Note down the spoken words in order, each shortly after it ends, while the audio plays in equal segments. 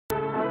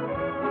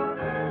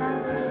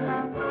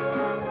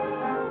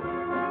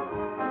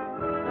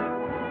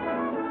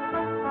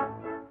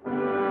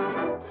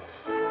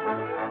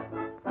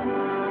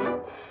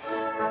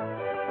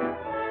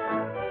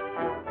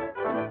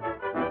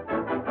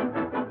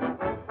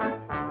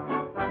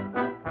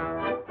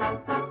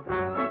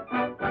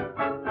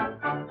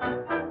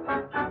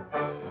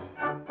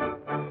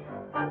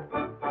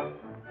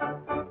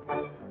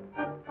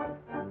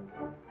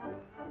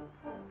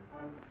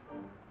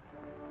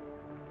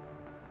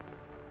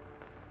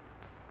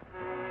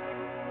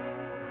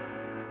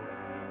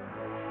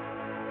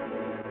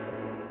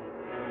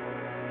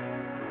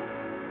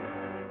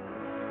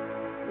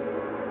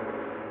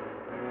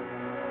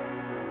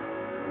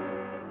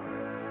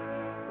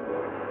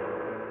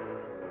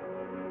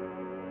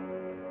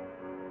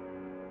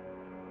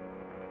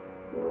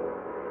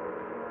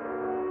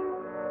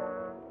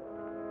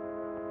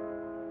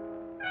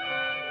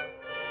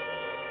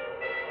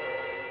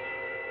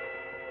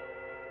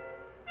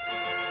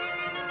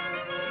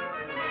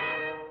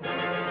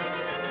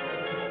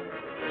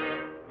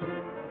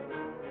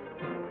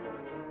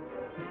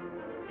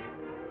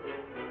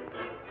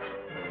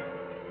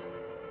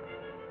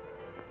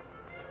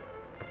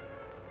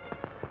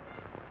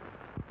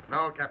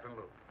No, Captain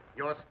Luke.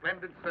 Your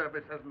splendid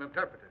service as an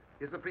interpreter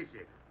is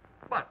appreciated.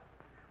 But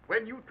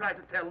when you try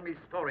to tell me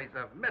stories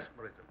of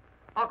mesmerism,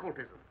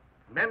 occultism,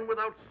 men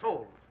without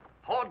souls,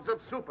 hordes of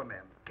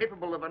supermen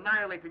capable of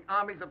annihilating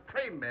armies of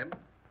trained men,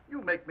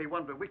 you make me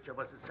wonder which of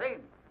us is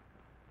sane.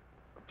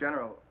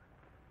 General,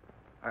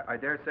 I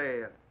dare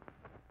say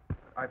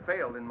I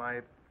failed in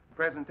my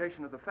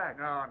presentation of the facts.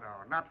 No,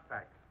 not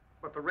facts,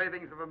 but the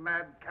ravings of a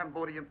mad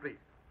Cambodian priest.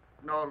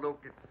 No,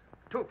 Luke,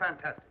 it's too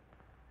fantastic.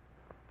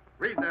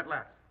 Read that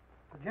last.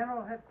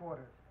 General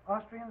Headquarters.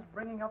 Austrians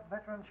bringing up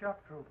veteran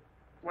shock troops.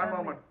 One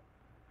moment.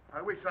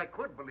 I wish I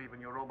could believe in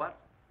your robots.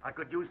 I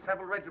could use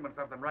several regiments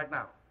of them right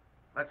now.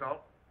 That's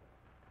all.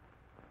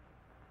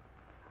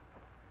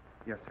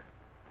 Yes, sir.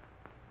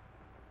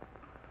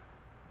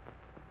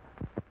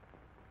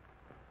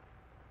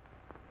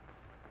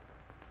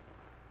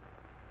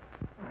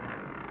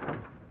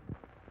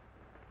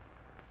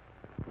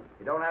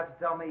 You don't have to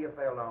tell me you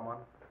failed on one.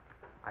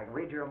 I can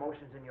read your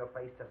emotions in your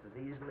face just as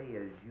easily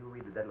as you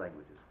read the dead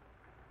languages.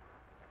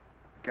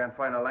 You can't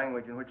find a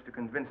language in which to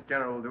convince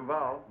General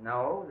Duval.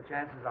 No, the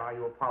chances are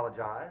you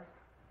apologized,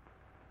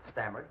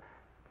 stammered.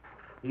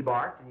 He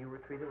barked, and you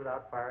retreated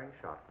without firing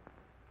a shot.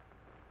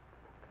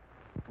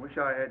 Wish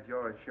I had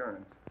your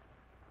assurance.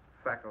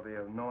 Faculty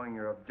of knowing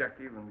your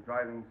objective and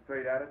driving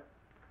straight at it.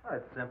 Well,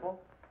 it's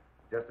simple.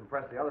 Just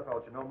impress the other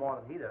fellow you know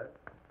more than he does.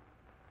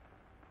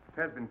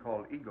 It has been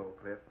called ego,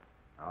 Cliff.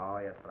 Oh,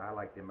 yes, but I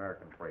like the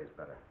American phrase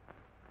better.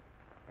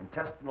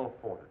 Intestinal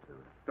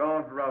fortitude.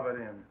 Don't rub it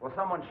in. Well,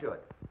 someone should.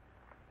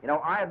 You know,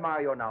 I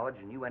admire your knowledge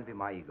and you envy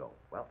my ego.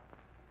 Well,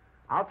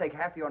 I'll take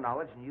half your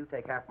knowledge and you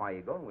take half my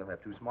ego and we'll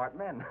have two smart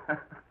men.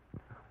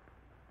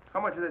 How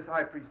much of this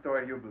high priest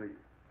story you believe?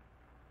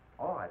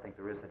 Oh, I think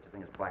there is such a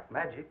thing as black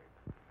magic.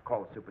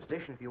 Call it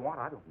superstition if you want,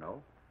 I don't know.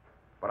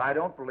 But I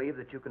don't believe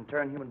that you can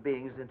turn human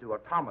beings into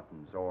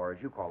automatons or, as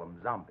you call them,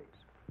 zombies.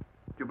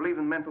 Do you believe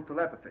in mental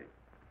telepathy?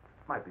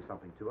 Might be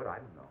something to it, I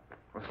don't know.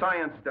 Well,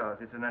 science does.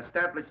 It's an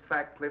established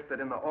fact, Cliff, that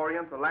in the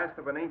Orient, the last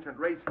of an ancient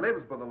race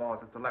lives by the laws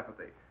of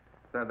telepathy.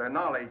 Their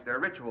knowledge, their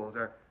rituals,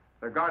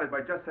 they're guarded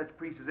by just such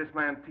priests as this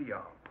man,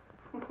 Tiong.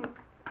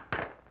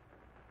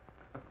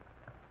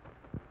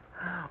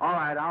 All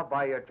right, I'll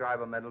buy your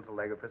tribe a mental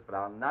telegraphist, but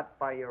I'll not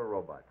buy your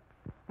robot.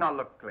 Now,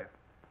 look, Cliff.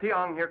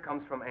 Tiong here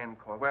comes from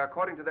Angkor, where,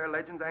 according to their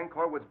legends,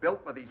 Angkor was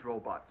built by these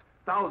robots.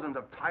 Thousands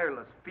of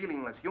tireless,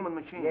 feelingless human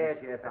machines.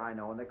 Yes, I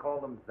know, and they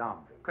call them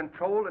zombies.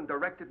 Controlled and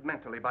directed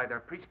mentally by their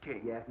priest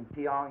king. Yes, and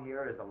Tiong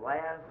here is the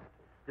last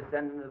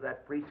descendant of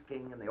that priest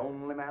king and the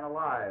only man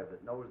alive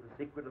that knows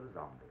the secret of the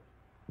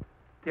zombies.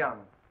 Tiong.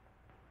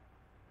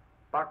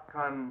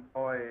 Bakan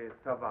oi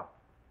tava.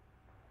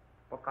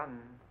 Bakan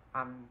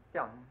am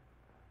tiang.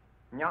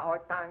 Nya oi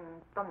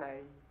tang tanay.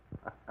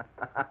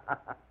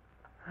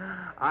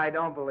 I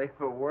don't believe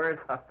a word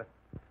of it.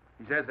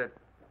 He says that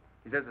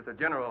the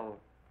general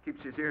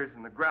keeps his ears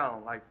in the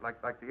ground like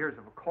the ears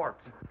of a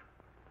corpse.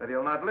 That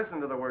he'll not listen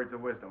to the words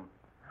of wisdom.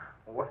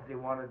 Well, what does he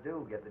want to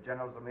do? Get the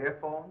general some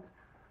earphones?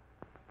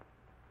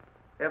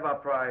 Eva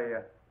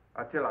prai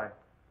atilai.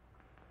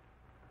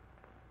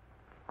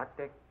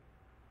 Atek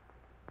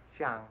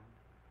shang.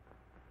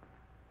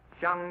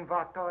 Shang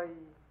vatoi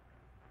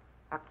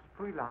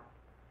akipuila.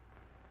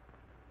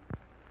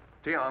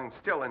 Tiong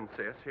still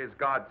insists his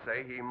gods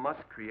say he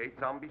must create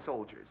zombie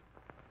soldiers.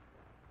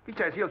 He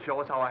says he'll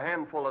show us how a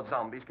handful of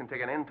zombies can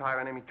take an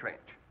entire enemy trench.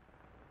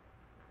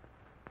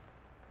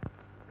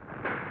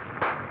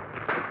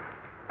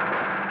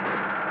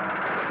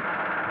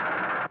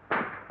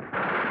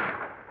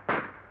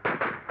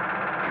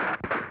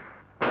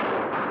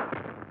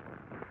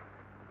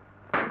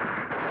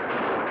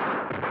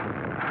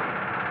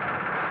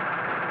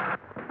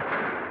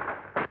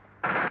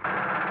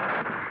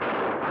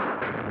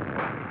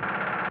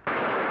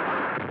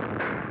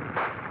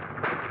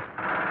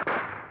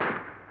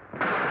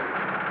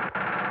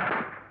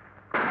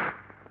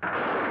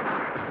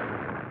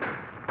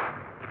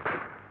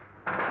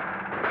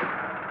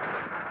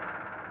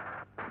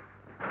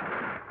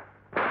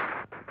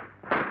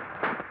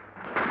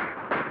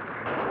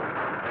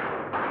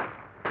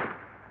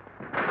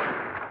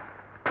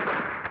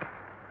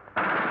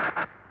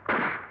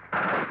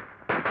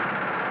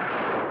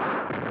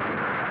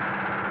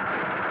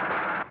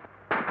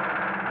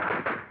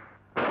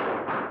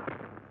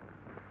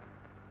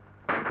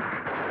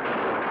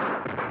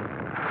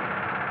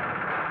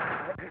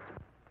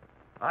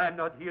 I am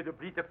not here to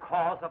plead the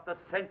cause of the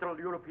Central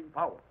European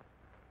powers,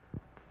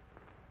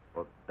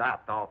 but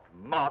that of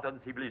modern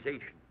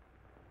civilization.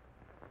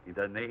 In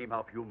the name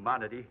of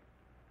humanity,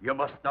 you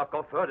must not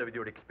go further with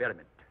your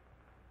experiment.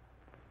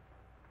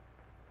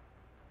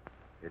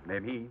 It may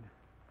mean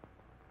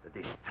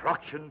the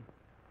destruction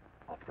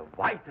of the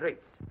white race.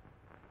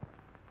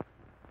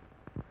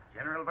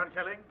 General Van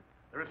Schelling,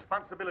 the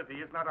responsibility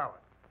is not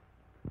ours.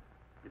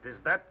 It is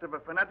that of a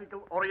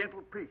fanatical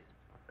Oriental priest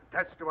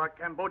attached to our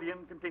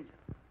Cambodian contingent.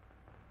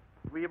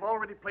 We have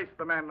already placed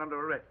the man under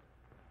arrest.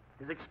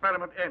 His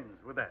experiment ends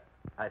with that.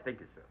 I thank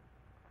you, sir.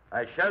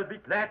 I shall be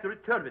glad to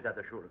return with that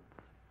assurance.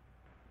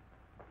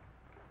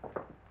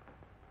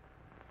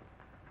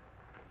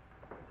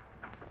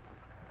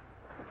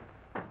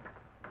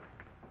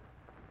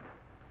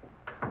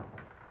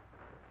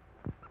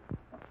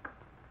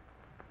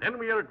 Then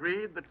we are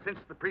agreed that since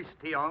the priest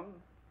Tiong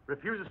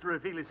refuses to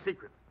reveal his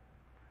secret,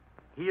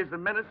 he is a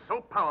menace so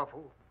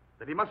powerful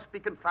that he must be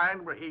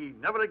confined where he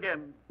never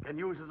again can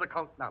use his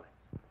occult knowledge.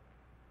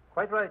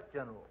 Quite right,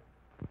 General.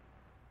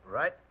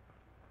 Right?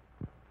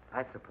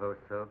 I suppose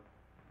so.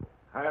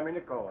 I'm in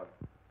the cause.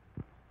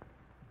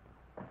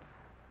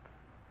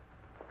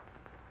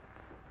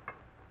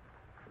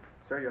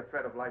 Sir, your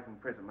threat of life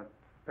imprisonment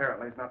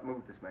apparently has not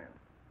moved this man.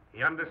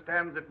 He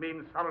understands it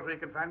means solitary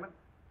confinement?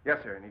 Yes,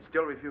 sir, and he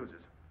still refuses.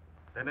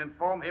 Then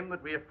inform him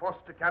that we are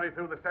forced to carry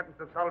through the sentence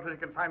of solitary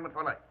confinement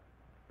for life.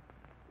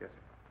 Yes,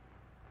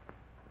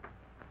 sir.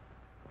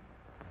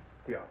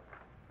 Here.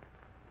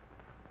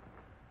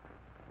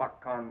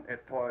 Bakkan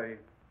etoy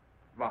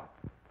va.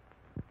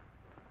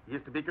 He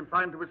is to be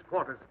confined to his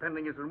quarters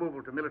pending his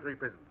removal to military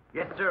prison.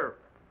 Yes, sir.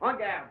 On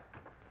guard.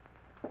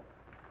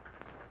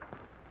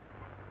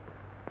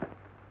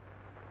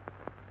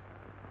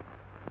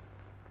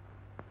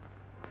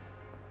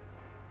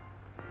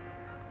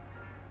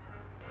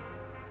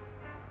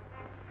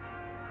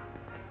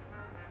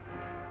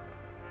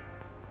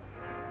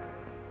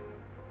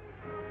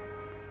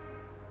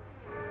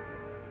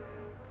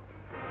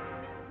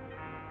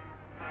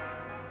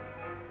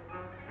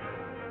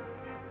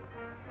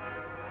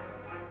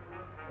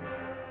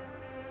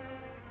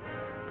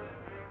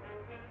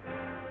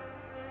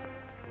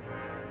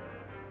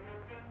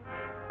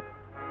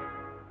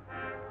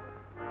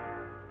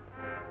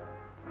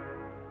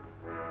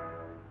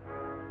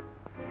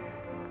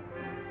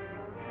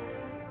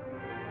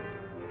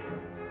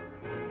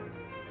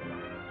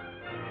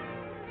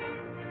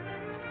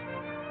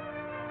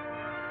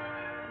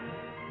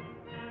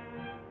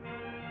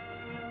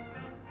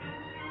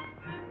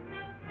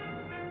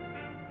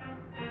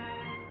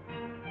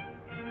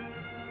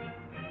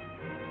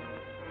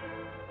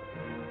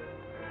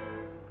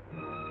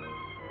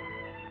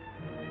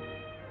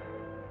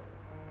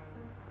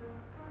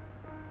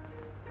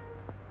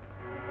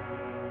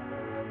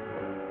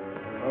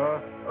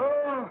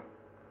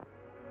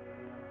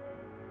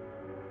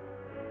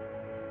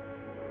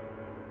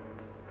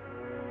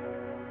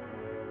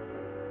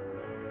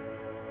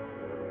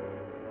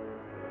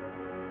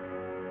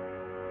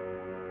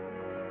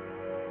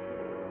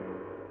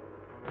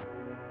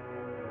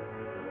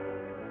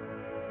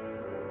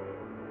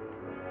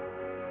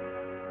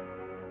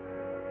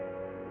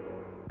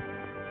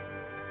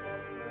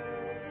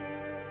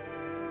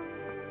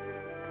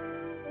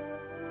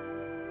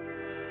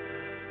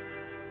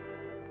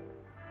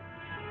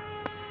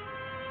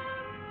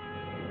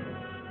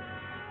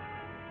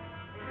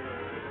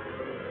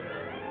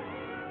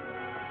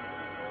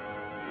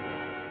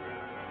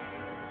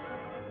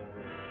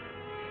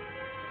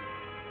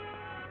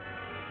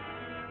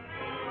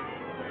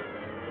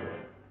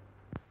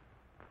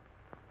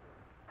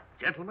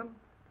 Gentlemen,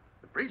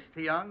 the priest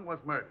Tiong was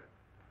murdered.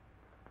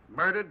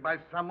 Murdered by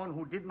someone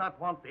who did not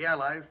want the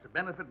Allies to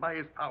benefit by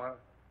his power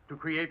to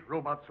create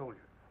robot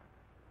soldiers.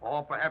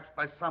 Or perhaps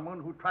by someone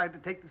who tried to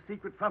take the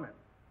secret from him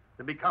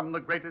to become the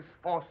greatest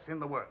force in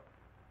the world.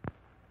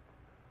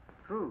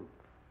 True.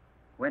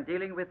 When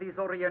dealing with these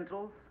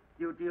Orientals,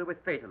 you deal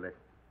with fatalists.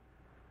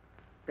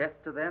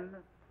 Death to them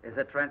is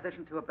a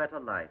transition to a better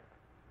life.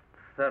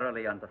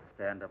 Thoroughly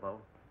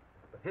understandable.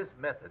 But his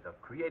method of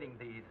creating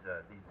these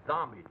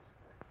zombies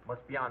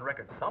must be on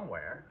record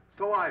somewhere.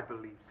 So I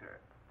believe, sir.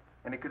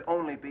 And it could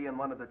only be in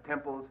one of the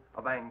temples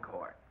of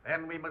Angkor.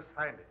 Then we must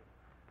find it.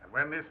 And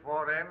when this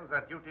war ends,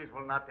 our duties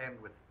will not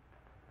end with it.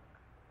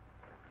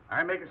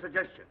 I make a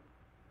suggestion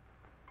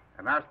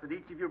and ask that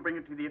each of you bring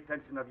it to the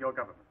attention of your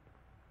government.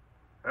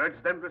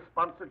 Urge them to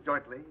sponsor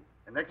jointly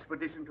an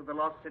expedition to the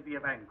lost city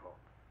of Angkor.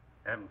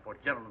 And for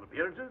general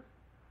appearances,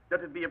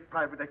 let it be a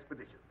private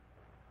expedition.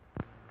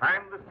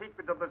 Find the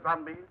secret of the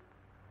zombies,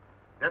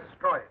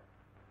 destroy it.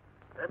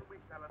 Then we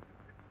shall have...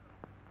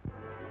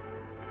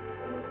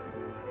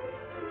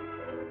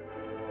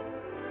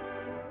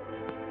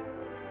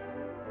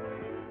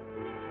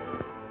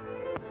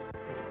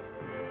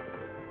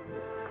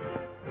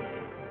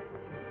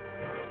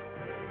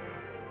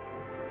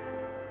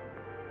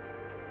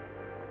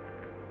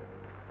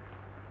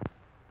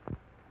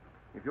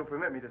 If you'll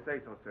permit me to say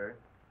so, sir,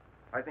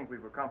 I think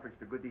we've accomplished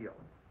a good deal.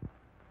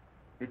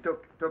 It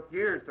took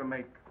years to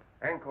make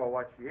Angkor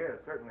what she is.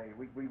 Certainly,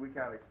 we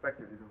can't expect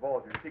you to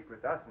divulge your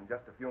secret to us in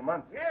just a few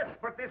months. Yes,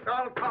 but this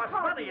all costs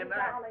money and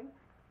that... Darling.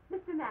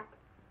 Mr. Mack,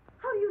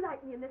 how do you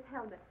like me in this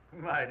helmet?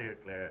 My dear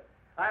Claire,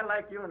 I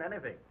like you in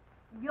anything.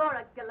 You're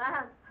a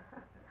gallant.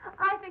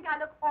 I think I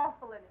look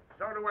awful in it.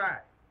 So do I.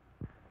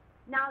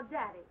 Now,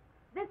 Daddy,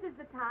 this is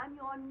the time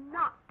you're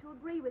not to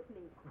agree with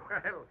me.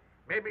 Well,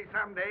 maybe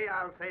someday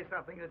I'll say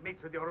something that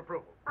meets with your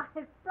approval.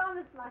 I've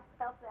promised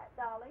myself that,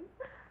 darling.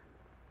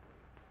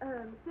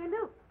 Say,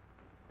 Luke,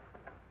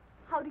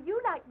 how do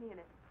you like me in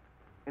it?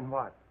 In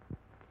what?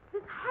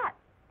 This hat,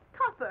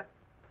 copper.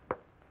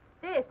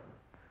 This.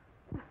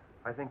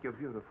 I think you're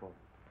beautiful.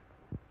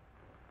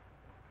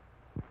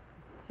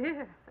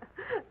 Dear,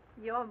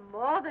 you're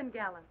more than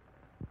gallant.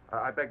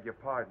 I beg your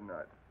pardon.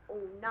 Oh,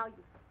 now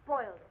you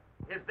spoiled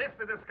it. Is this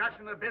the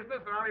discussion of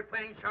business, or are we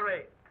playing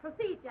charades?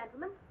 Proceed,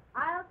 gentlemen.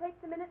 I'll take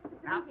the minutes to the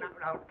meeting.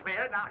 Now,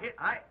 Claire, now, here,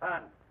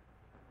 Pardon.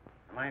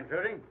 Am I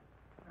intruding?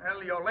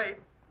 Well, you're late.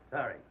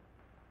 Sorry.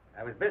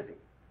 I was busy.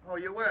 Oh,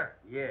 you were?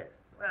 Yes.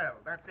 Well,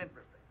 that's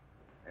interesting.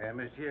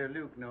 Monsieur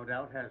Luke, no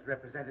doubt, has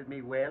represented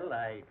me well,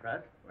 I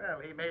trust. Well,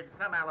 he made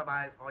some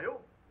alibis for you.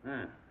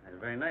 That's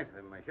very nice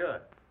of him, I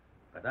sure.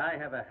 But I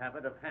have a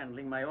habit of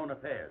handling my own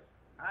affairs.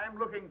 I'm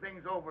looking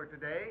things over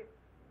today.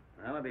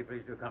 Well, I'll be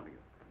pleased to accompany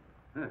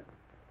you.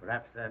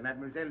 Perhaps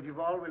Mademoiselle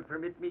Duval will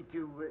permit me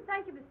to...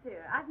 Thank you,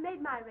 monsieur. I've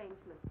made my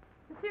arrangements.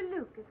 Monsieur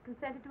Luke has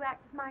consented to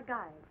act as my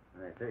guide.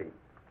 I see.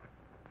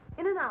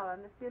 In an hour,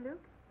 Monsieur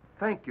Luke.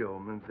 Thank you,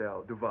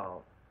 Mademoiselle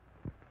Duval.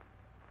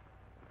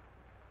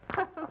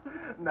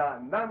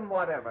 None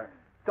whatever.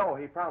 So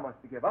he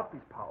promised to give up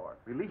his power,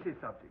 release his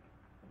subjects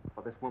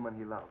for this woman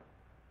he loves.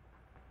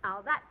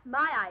 Now, that's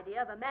my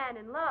idea of a man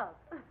in love.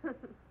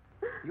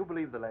 You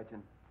believe the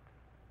legend?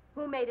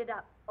 Who made it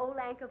up, old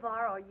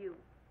Ankavar or you?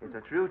 It's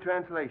a true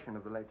translation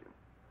of the legend.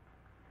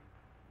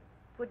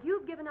 Would you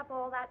have given up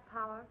all that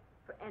power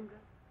for Endra?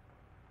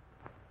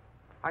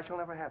 I shall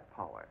never have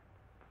power,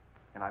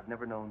 and I've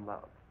never known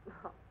love.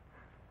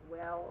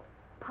 Well,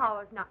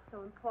 power's not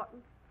so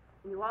important.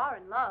 You are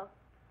in love.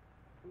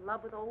 In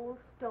love with old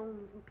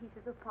stones and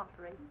pieces of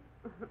pottery.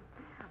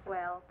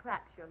 Well,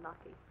 perhaps you're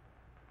lucky.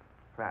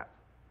 Perhaps.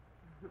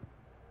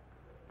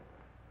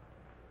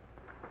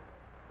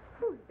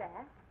 Who's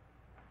there?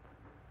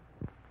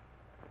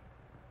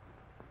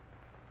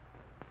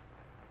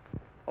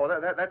 Oh,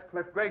 that's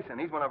Cliff Grayson.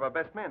 He's one of our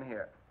best men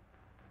here.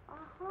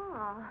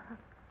 Uh-huh.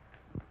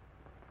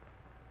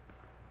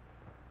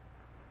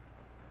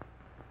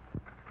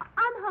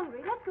 I'm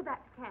hungry. Let's go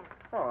back to camp.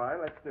 All right,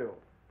 let's do.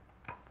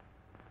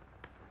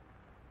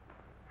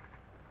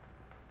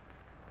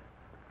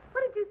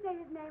 What did you say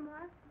his name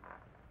was?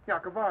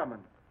 Jagger Varman.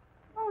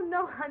 Oh,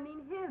 no, I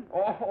mean him.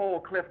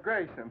 Oh, Cliff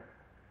Grayson.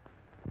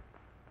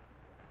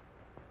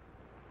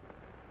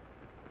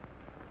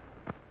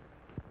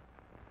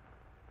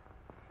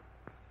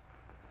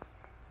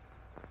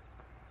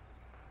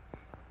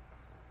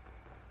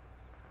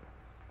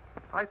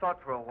 I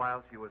thought for a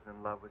while she was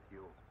in love with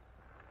you.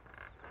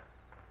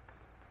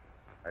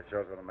 That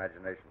shows what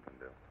imagination can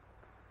do.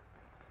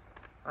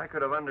 I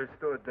could have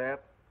understood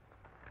that.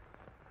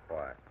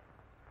 Why?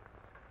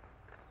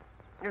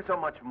 You're so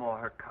much more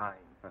her kind.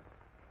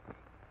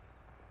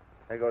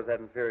 There goes that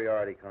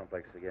inferiority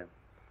complex again.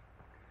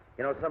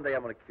 You know, someday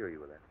I'm going to cure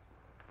you with that.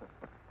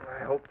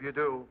 I hope you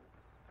do.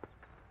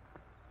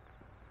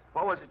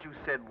 What was it you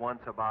said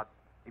once about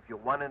if you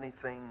want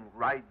anything,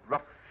 ride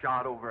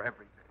roughshod over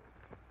everything?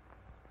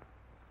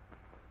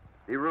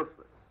 Be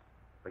ruthless.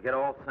 Forget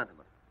all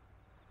sentiment.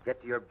 Get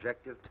to your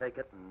objective, take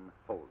it, and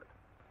hold it.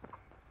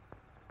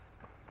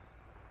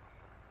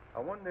 I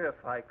wonder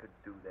if I could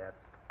do that.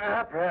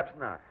 Perhaps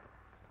not.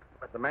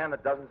 But the man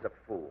that doesn't is a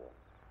fool.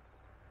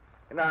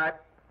 Good night.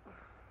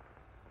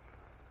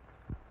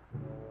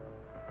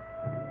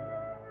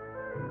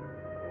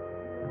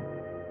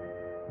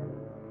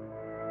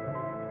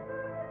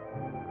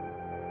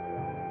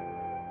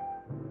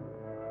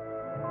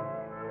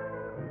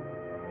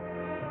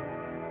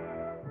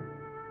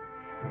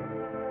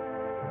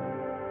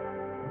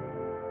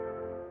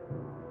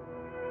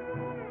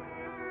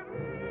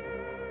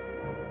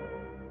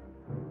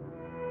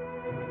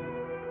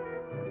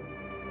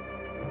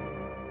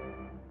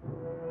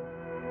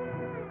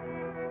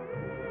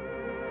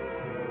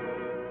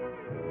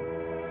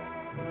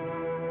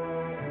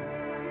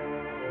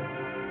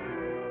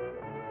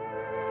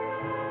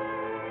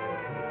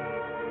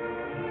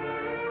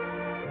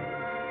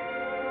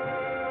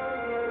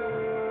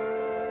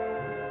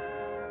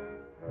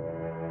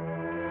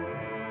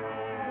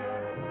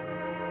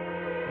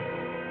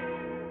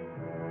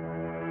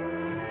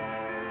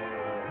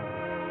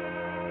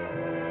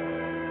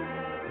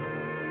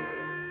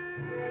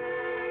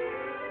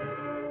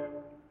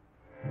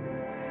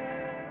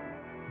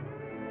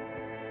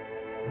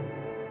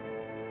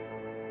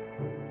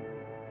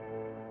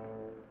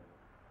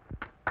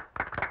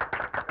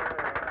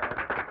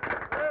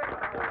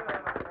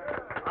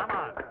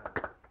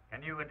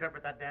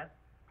 Interpret that dance?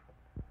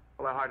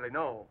 Well, I hardly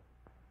know.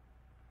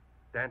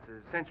 Dance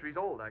is centuries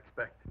old, I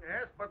expect.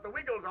 Yes, but the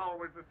wiggle's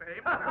always the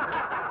same.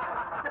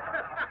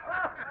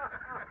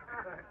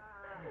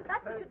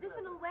 That's the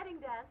traditional wedding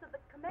dance of the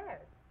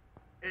Khmers.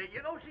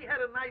 You know, she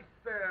had a nice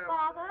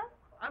Father?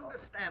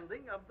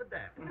 understanding of the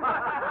dance.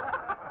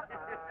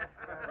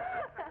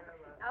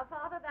 Now,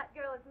 Father, that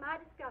girl is my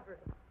discovery.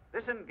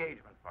 This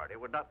engagement party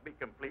would not be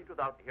complete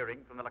without hearing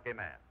from the lucky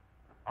man.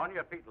 On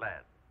your feet,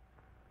 lads.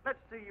 Let's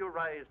see you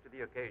rise to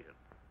the occasion.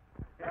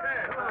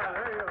 There you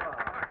are.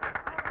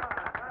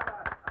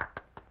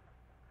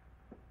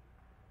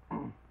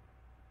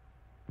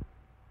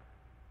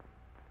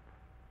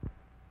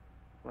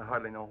 Well, I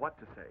hardly know what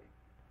to say.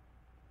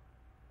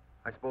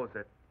 I suppose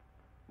that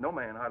no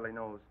man hardly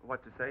knows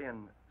what to say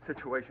in a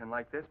situation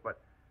like this, but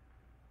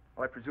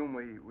well, I presume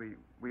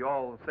we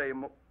all say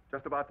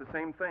just about the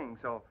same thing,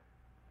 so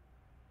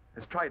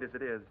as trite as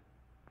it is,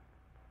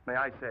 may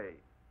I say,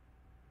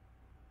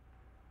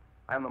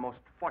 I am the most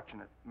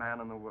fortunate man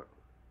in the world.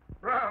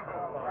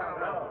 Bravo!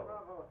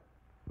 Bravo!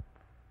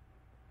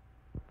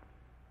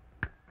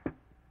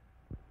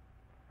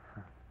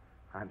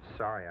 I'm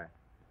sorry.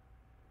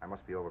 I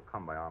must be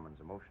overcome by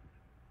Armand's emotions.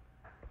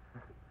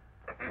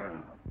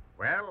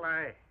 Well,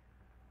 I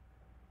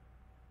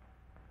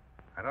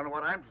don't know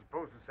what I'm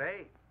supposed to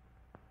say.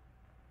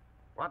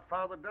 What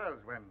father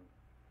does when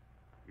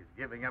he's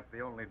giving up the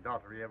only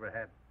daughter he ever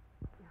had.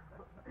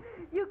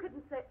 You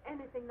couldn't say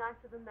anything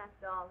nicer than that,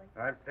 darling.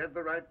 I've said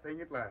the right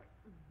thing at last.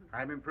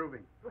 I'm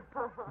improving.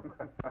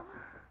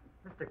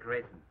 Mr.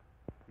 Grayson,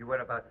 you were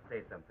about to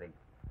say something.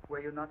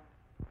 Were you not?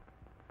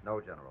 No,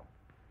 General.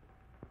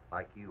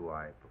 Like you,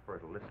 I prefer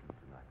to listen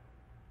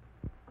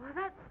tonight. Well,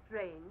 that's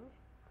strange.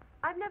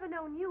 I've never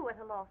known you at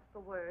a loss for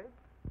words.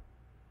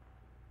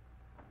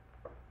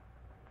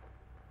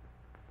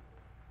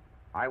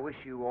 I wish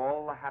you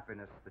all the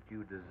happiness that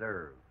you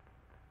deserve.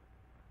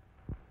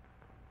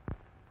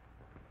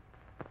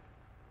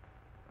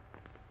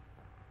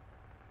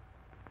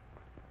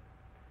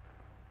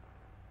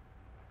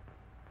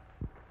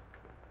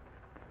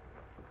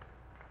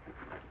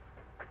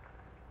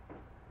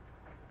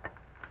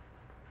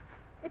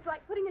 It's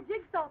like putting a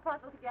jigsaw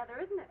puzzle together,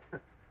 isn't it?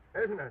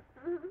 Isn't it?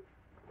 I'm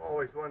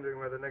always wondering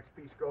where the next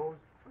piece goes.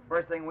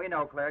 First thing we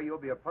know, Claire, you'll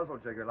be a puzzle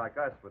jigger like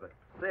us with a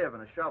sieve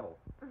and a shovel.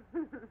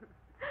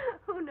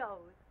 Who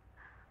knows?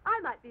 I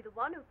might be the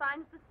one who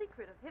finds the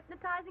secret of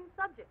hypnotizing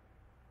subjects.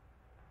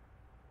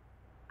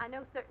 I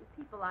know certain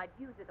people I'd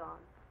use it on.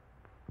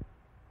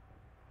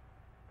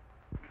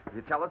 Will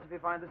you tell us if you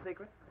find the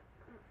secret?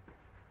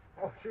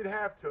 Oh, she'd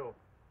have to.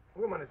 A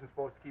woman isn't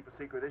supposed to keep a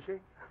secret, is she?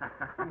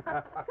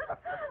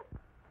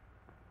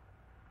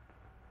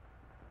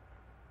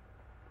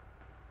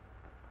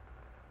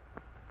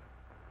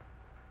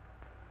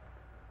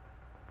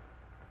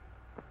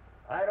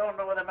 I don't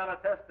know whether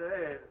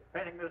Malatesta is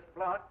painting this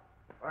plot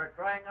or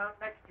trying out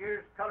next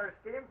year's color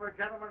scheme for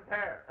gentlemen's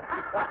hair.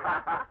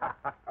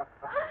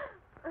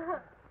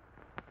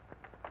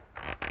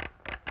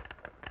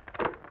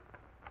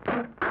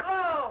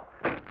 Oh!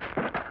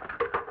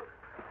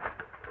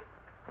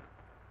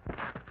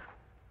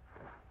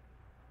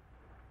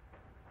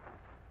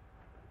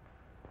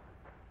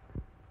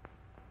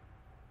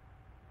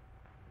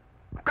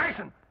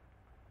 Grayson!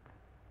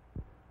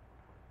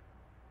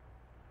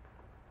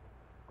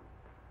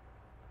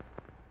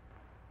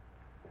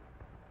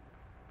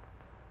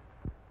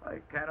 I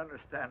can't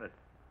understand it.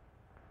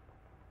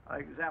 I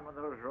examined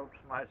those ropes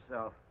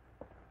myself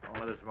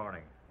only this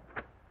morning.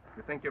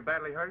 You think you're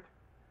badly hurt?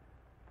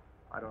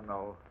 I don't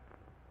know.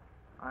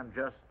 I'm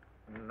just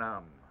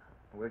numb.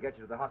 We'll get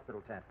you to the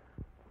hospital tent.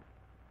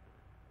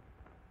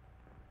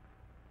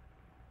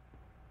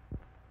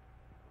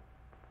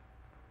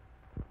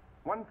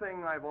 One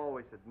thing I've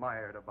always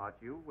admired about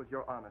you was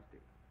your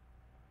honesty.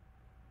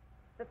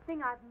 The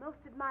thing I've most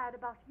admired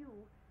about you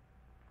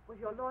was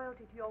your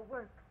loyalty to your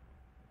work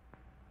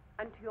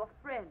and to your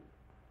friend,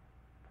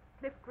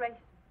 Cliff Grayson.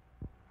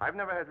 I've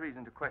never had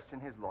reason to question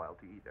his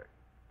loyalty either.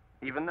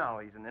 Even now,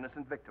 he's an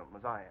innocent victim,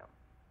 as I am.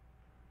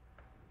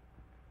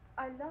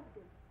 I loved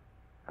him.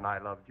 And I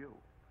loved you.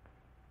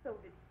 So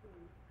did he.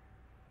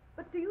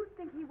 But do you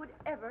think he would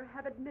ever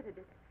have admitted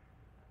it?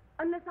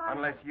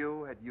 Unless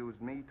you had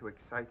used me to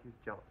excite his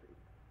jealousy.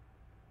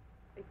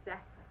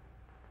 Exactly.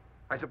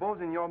 I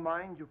suppose in your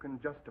mind you can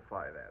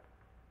justify that.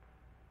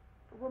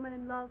 A woman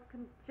in love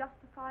can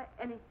justify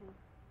anything.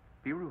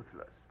 Be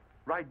ruthless.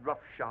 Ride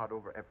roughshod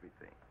over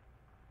everything.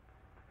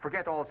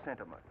 Forget all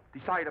sentiment.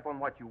 Decide upon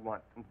what you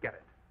want and get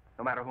it,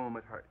 no matter whom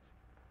it hurts.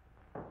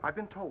 I've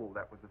been told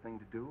that was the thing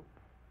to do.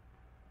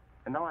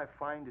 And now I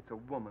find it's a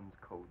woman's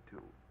code,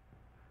 too.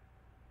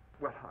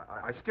 Well,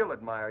 I still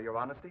admire your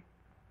honesty.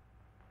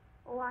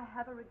 Oh, I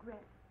have a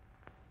regret.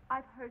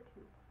 I've hurt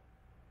you.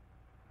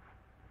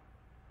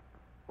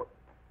 Well,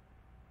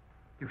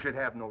 you should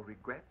have no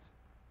regrets.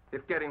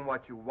 If getting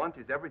what you want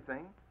is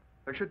everything,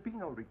 there should be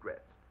no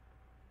regrets.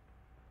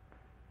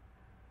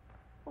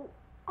 Oh,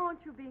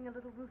 aren't you being a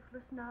little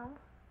ruthless now?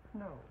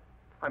 No.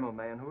 I'm a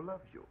man who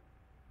loves you.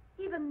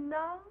 Even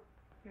now?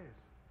 Yes.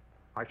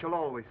 I shall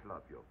always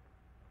love you.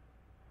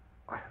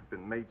 I have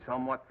been made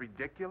somewhat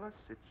ridiculous,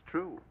 it's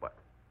true, but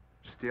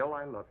still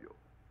I love you.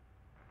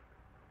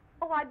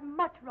 Oh, I'd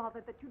much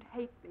rather that you'd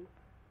hate me.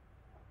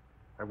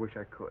 I wish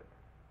I could.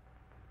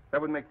 That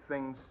would make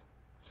things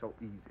so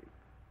easy.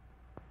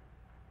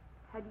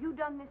 Had you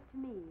done this to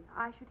me,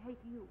 I should hate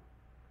you.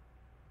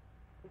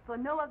 If for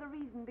no other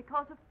reason,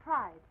 because of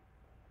pride.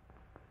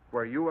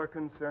 Where you are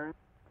concerned,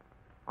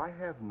 I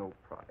have no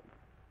pride.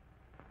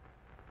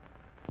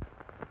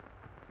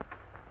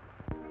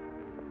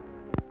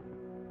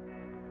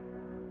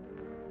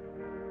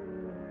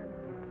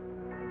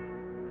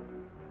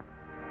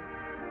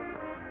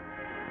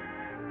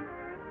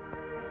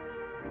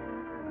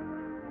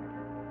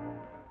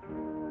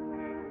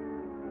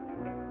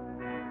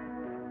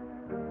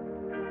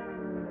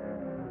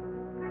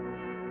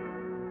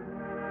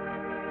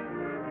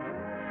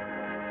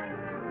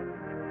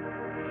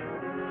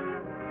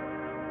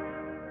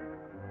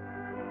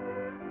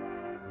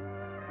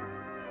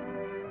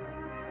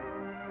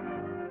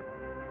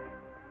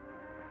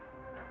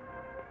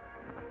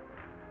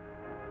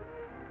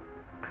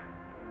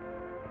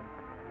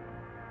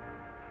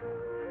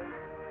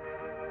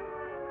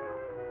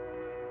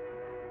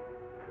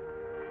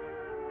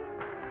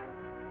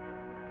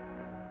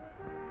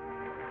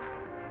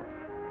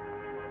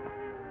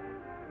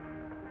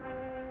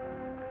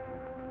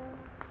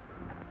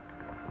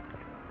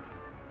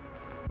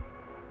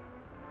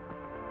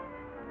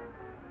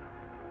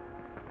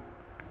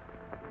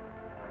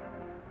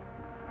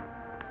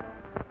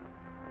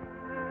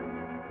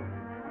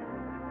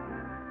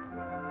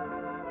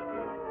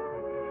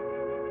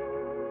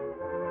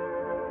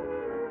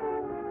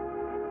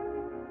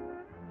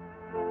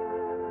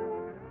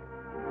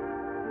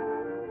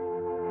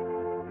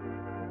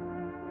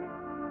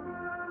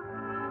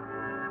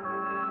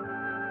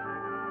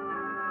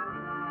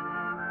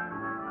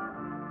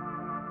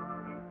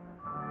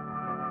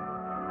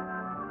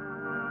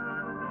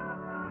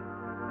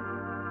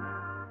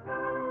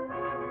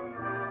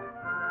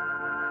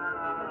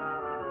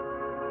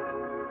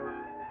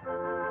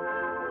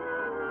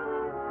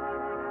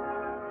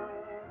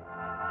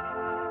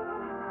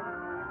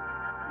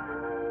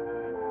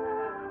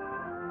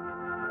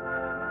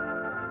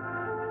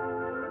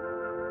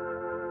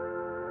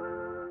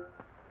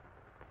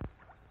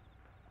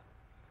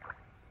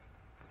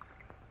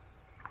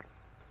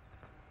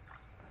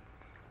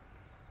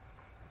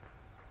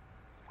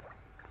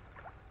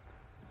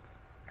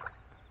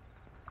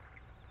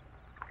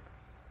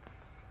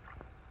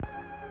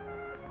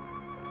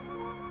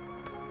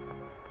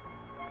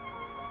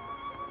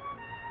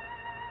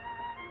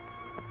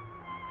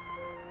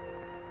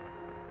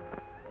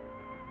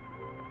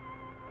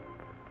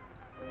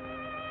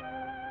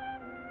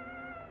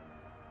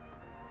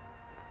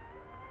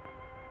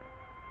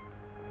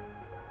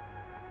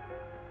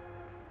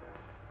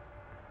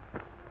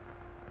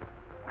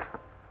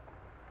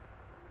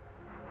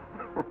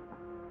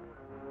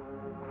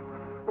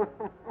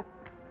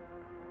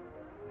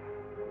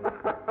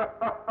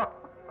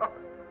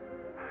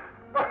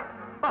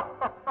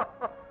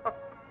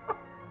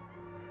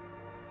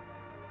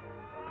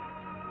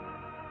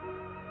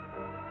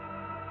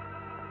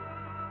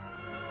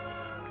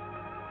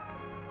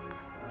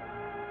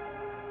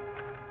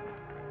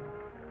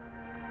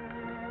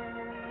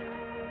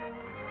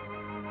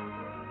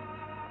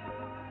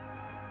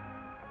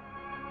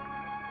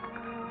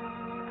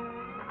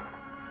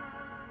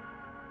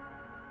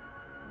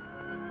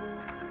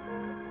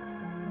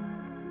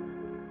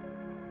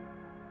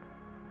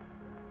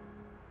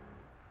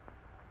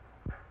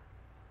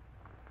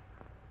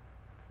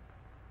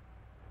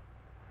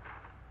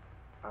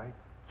 I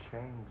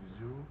Chang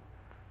Zhu,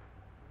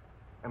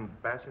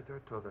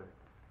 ambassador to the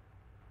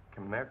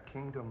Khmer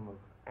kingdom of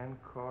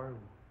Angkor,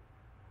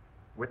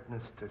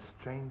 witnessed a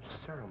strange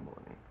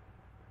ceremony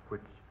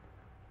which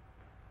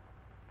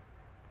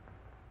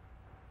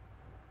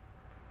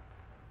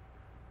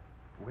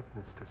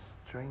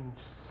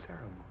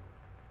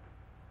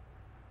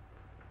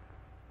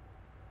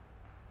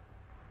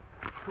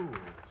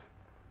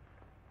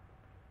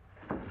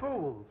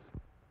Fools!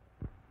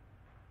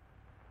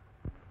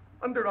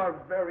 Under our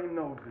very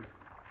noses.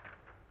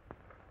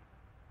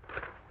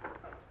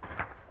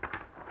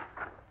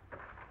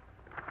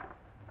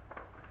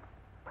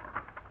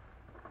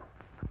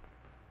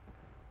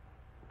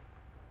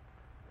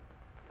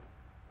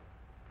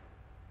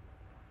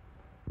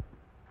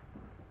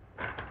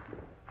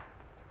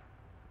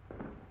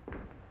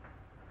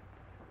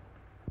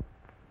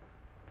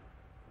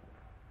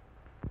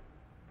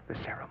 The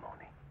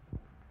ceremony.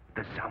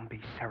 The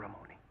zombie ceremony.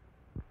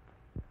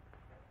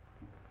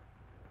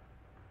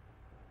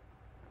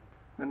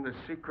 Then the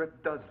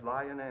secret does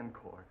lie in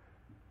Angkor.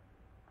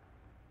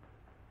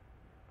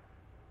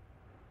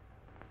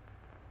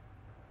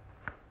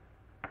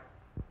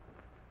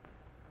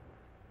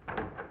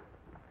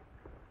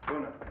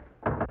 Luna,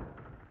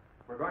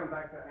 we're going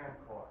back to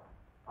Angkor.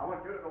 I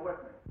want you to go with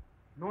me.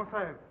 No,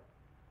 Sahib.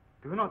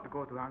 Do not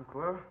go to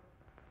Angkor.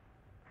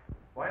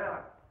 Why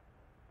not?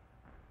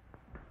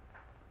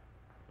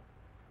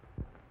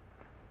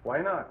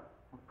 Why not?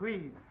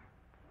 Please.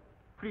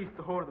 Priests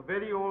hold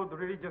very old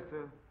religious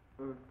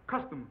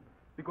custom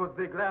because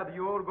they're glad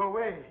you all go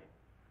away.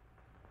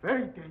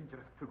 Very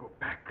dangerous to go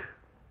back.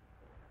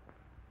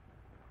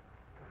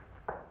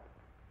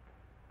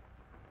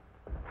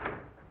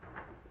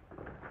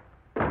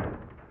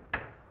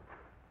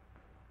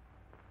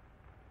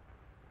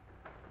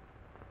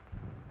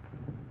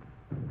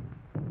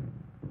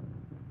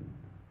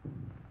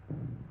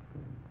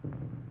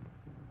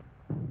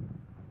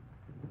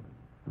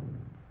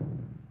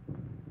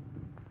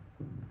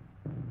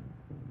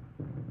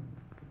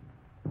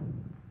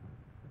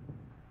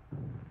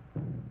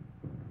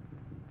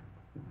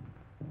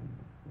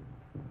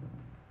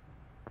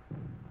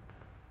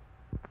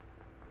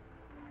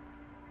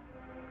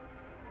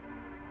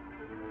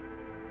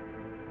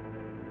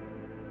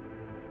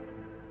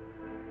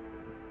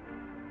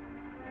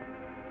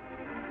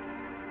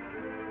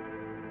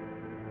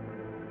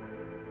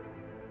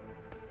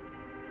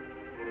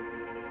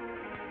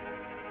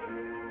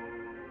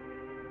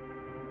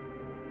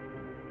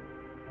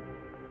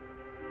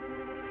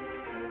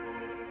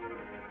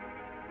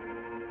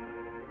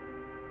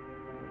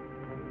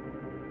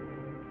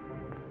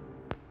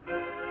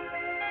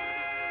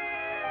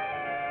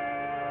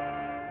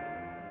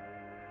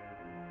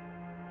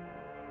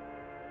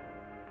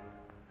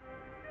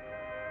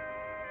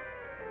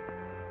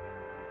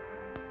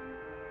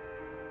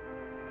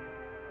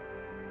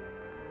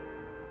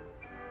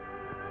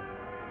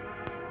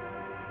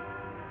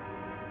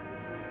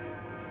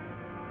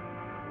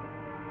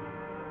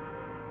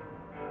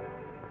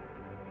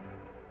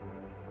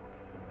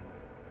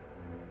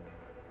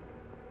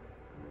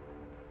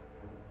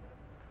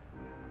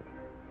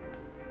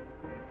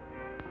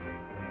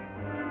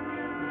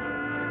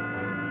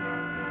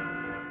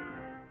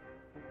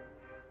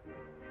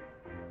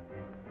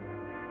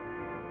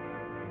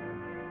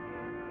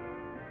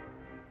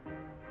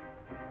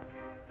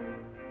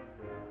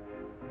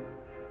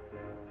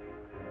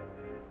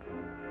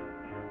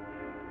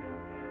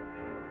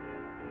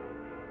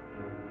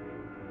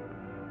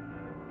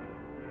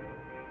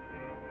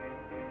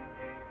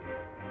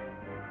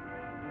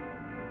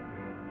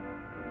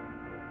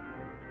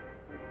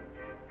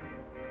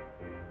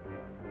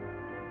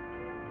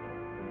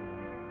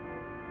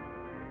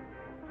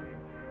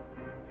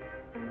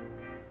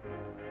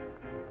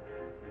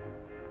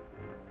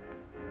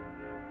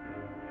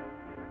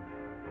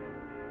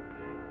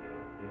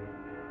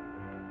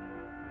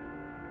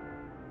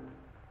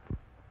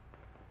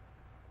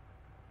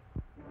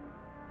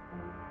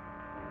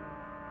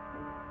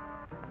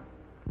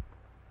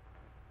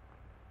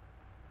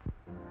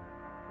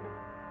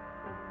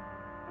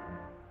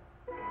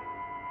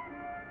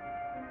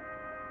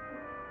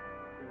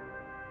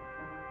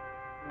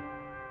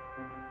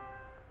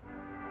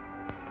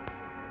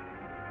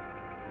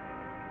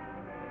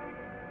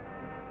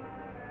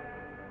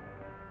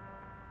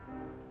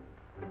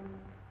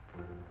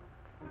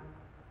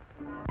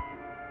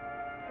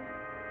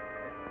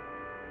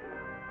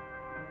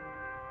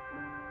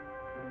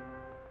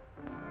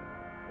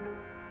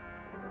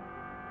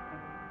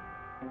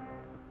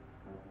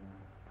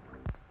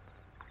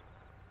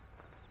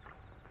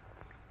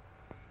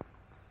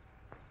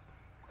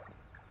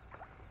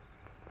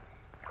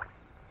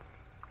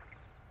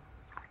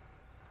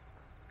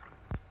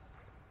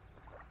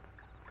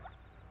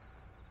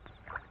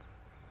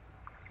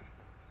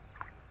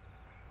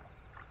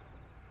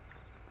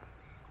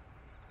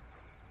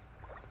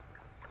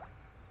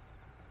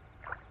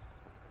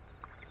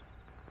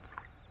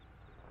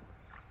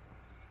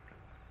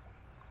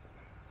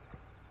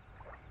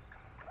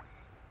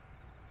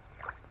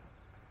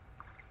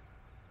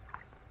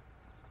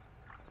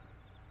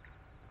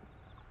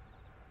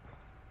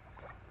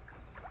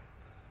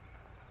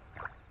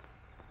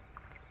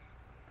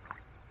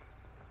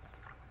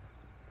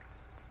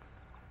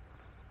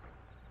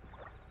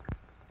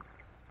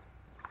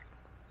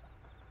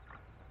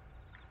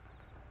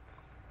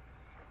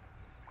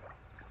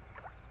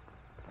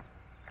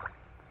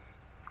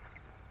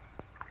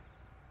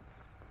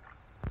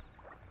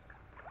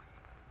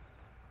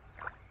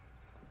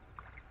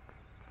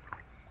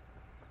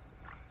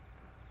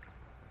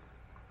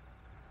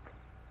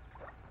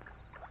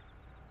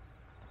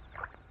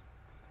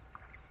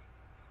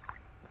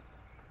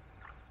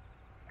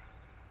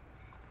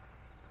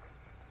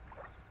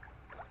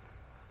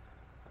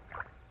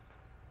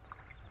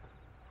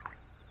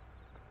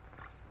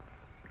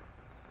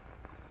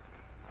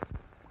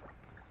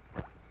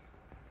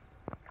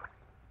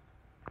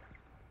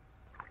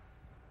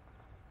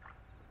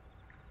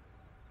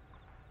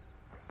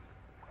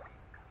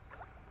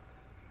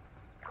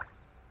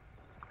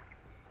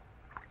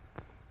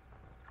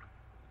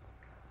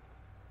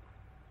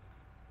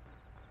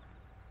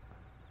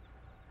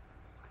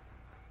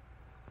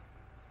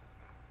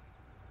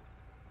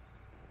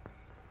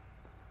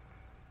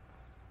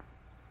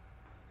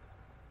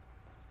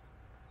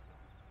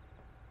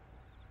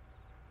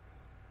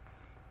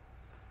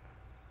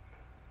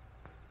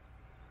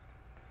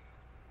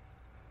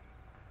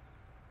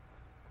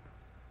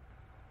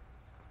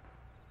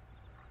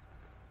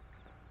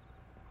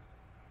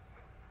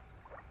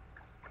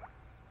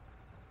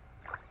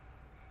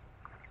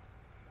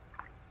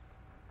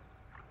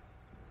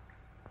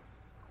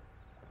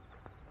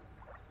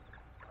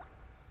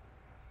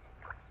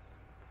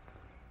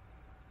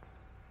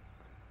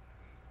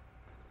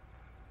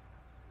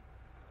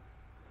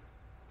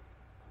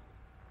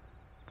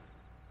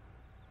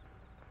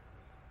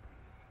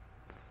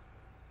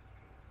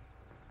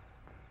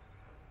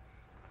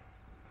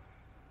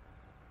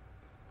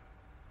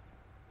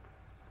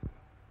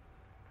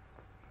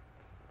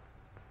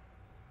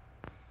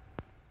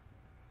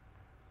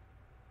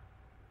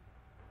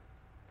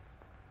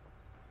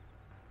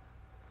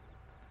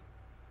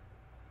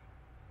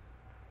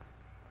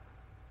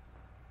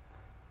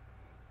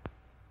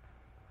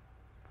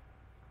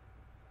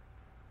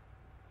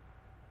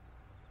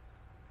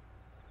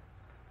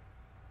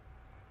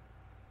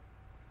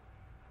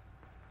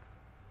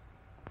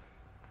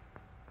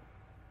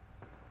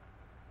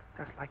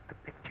 just like the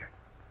picture.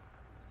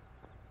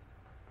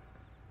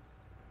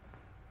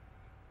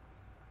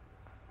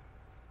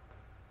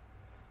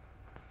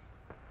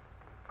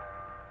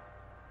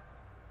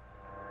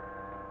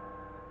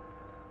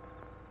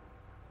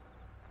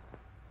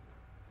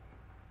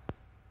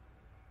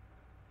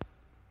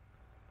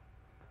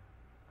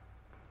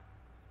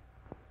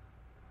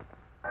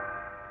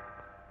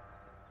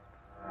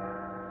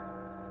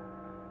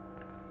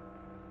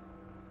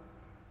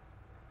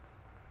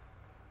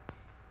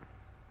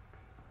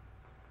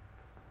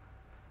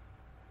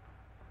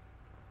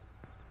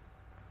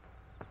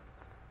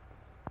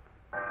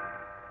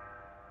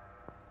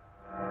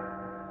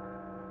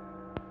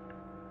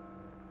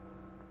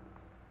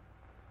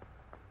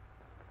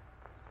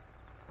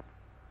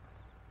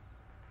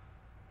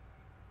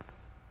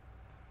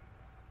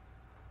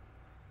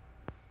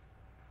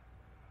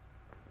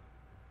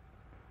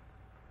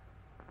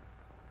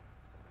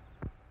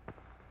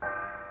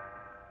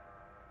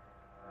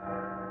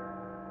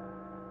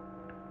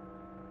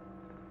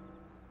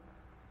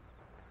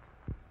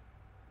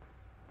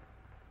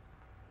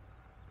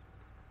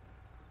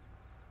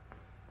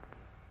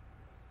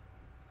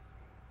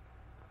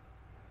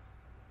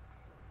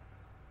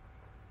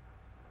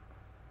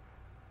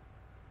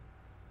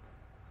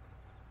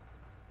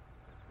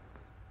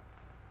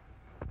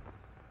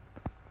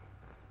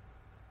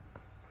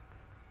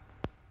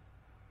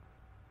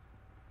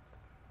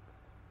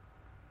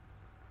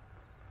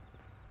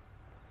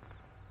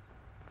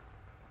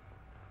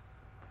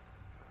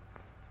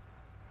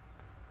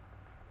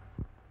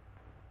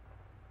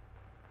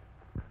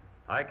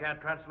 I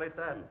can't translate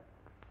that.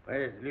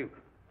 Where's Luke?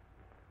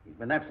 He's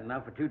been absent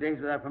now for 2 days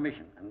without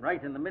permission. And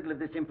right in the middle of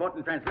this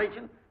important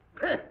translation,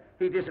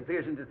 he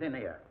disappears into thin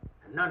air.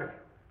 None of you,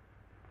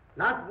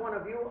 not one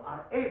of you,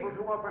 are able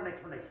to offer an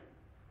explanation.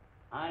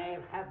 I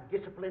have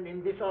discipline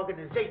in this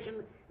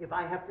organization if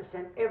I have to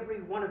send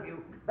every one of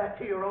you back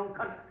to your own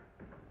country.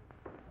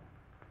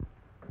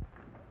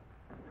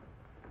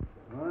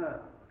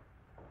 Well,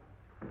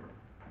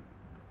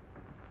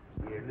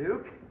 here,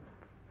 Luke.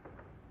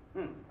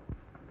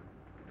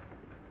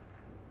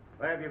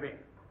 Where have you been?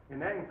 In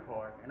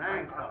Angkor. In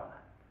Angkor.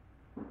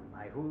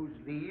 By whose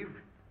leave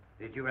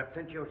did you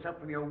absent yourself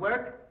from your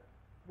work?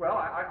 Well,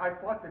 I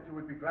thought that you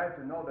would be glad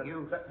to know that...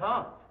 You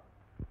thought?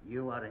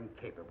 You are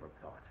incapable of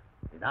thought.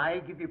 Did I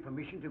give you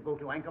permission to go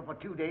to Angkor for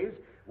 2 days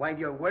while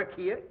your work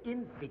here,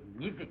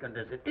 insignificant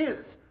as it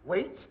is,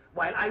 waits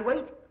while I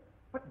wait?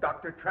 But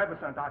Dr.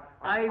 Trevisan,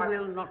 I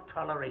will not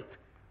tolerate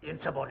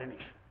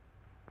insubordination.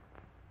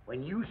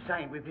 When you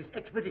signed with this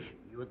expedition,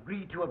 you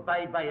agreed to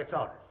abide by its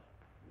orders.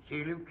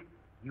 You see, Luke,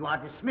 you are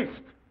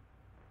dismissed.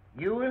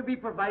 You will be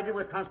provided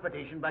with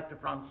transportation back to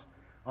France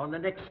on the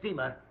next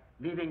steamer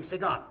leaving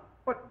Saigon.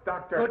 But,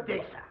 Doctor... Good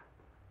day, sir.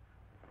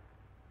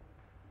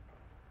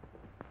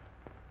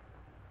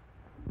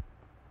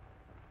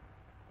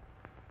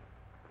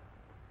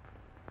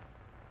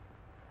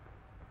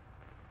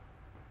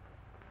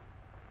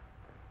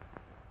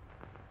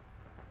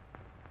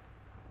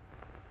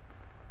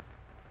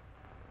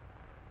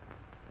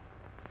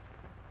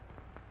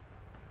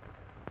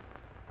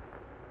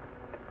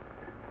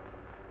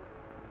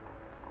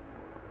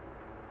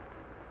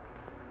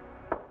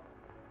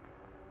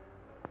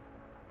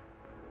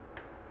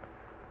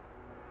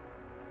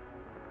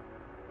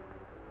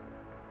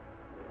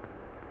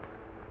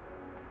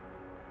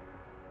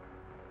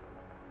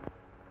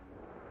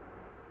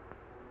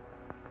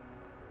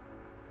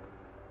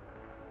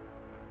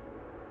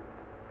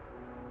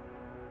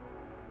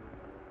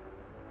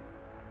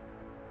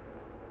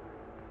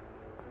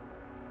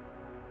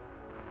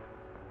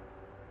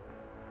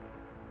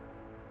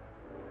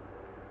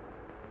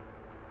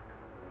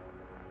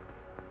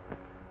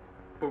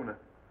 Boona.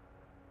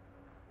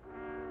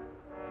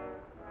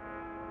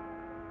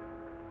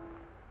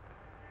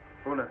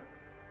 Boona.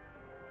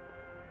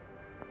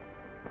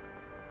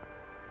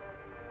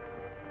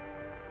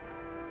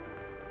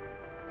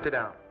 Sit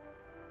down.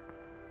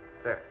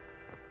 There.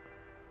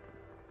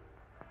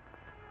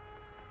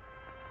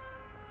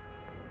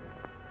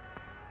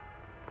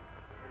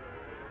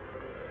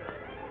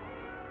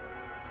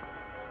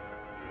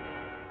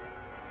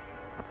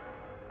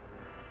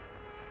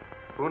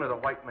 Boona, the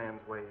white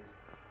man's ways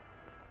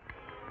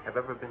have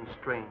ever been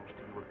strange to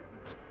you of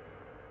the East.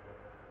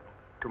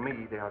 To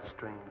me, they are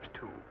strange,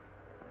 too.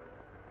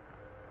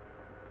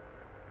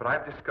 But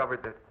I've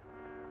discovered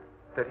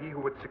that he who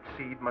would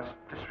succeed must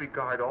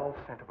disregard all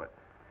sentiment,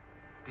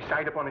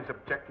 decide upon his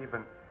objective,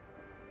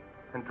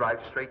 and drive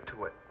straight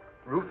to it.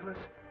 Ruthless?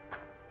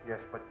 Yes,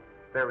 but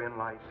therein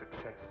lies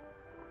success.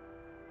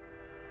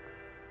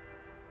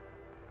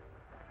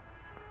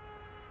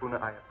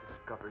 Boona, I have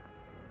discovered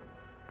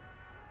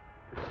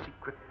the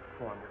secret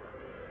formula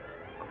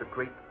of the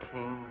great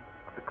king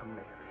of the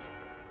Khmers.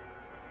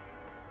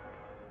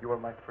 You are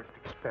my first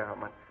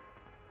experiment.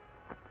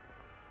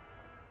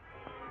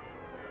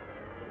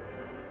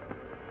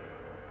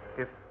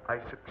 If I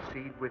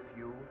succeed with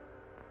you,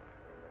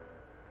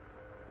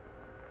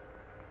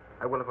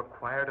 I will have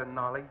acquired a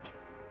knowledge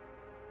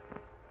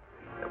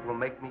that will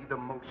make me the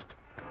most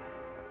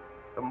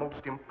The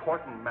most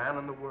important man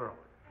in the world.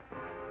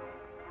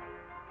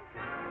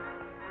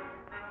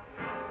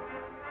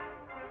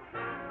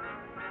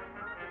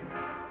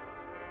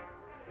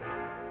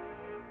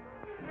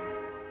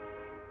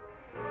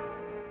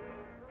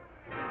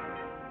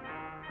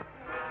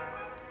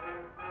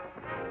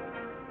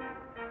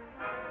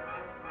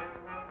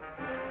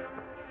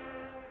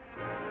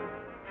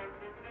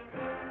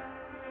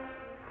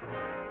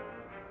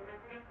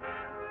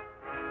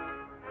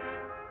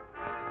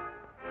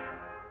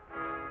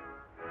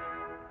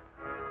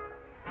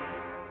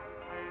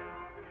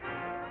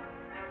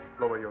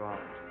 Lower your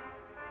arms.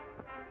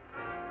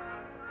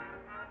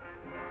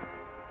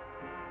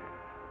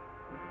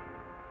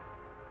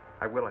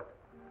 I will it.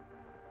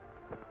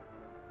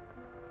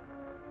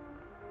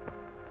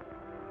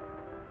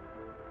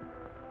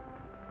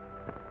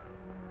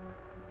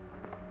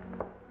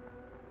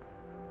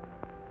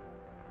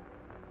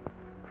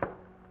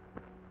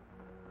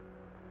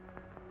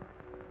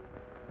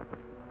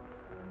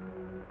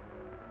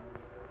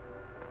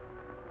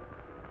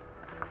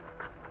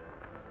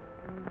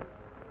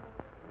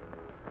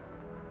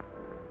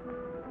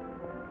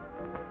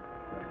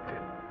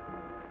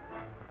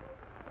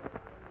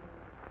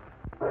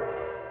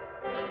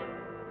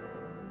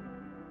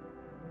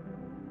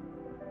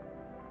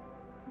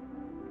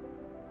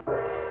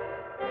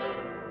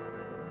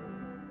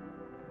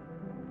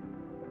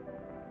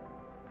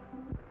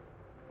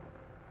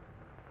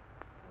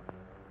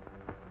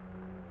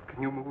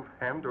 Can you move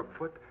hand or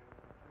foot,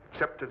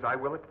 except as I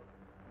will it?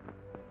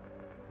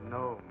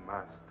 No,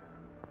 master.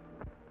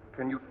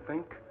 Can you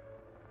think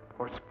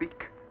or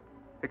speak,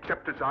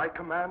 except as I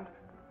command?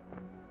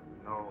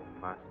 No,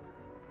 master.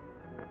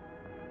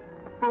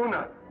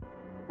 Buna,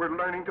 we're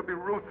learning to be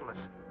ruthless.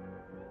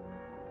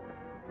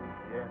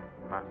 Yes,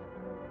 master.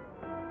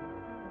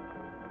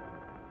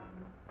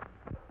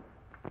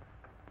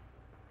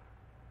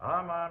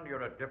 Armand,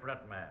 you're a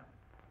different man.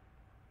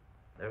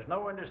 There's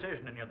no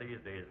indecision in you these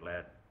days,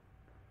 lad.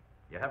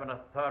 You have an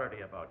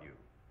authority about you.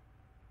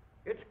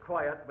 It's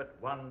quiet, but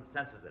one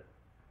senses it.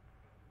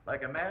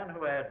 Like a man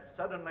who had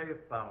suddenly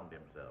found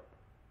himself.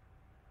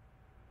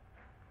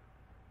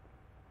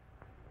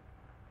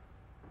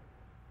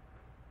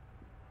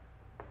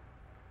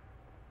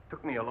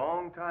 Took me a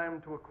long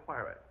time to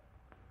acquire it.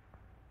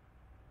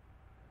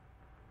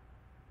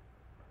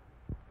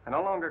 I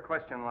no longer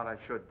question what I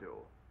should do.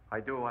 I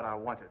do what I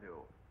want to do.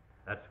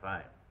 That's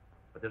fine.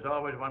 But there's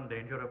always one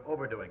danger of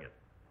overdoing it.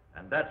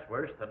 And that's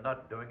worse than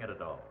not doing it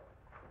at all.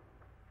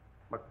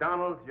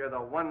 McDonald, you're the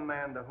one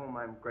man to whom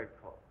I'm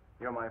grateful.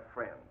 You're my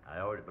friend. I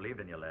always believed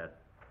in you, lad.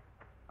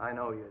 I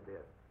know you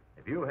did.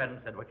 If you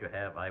hadn't said what you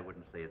have, I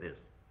wouldn't say this.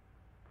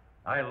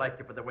 I like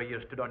you for the way you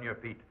stood on your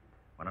feet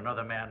when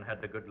another man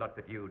had the good luck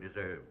that you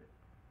deserved.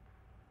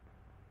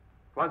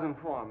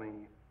 Wasn't for me.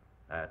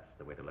 That's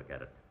the way to look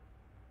at it.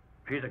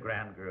 She's a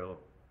grand girl,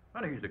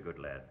 and he's a good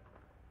lad.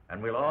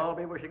 And we'll all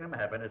be wishing him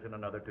happiness in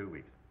another 2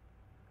 weeks.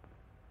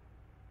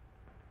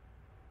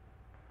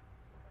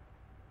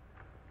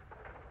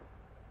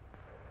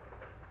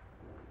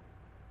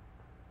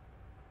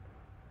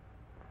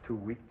 Two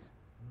weeks?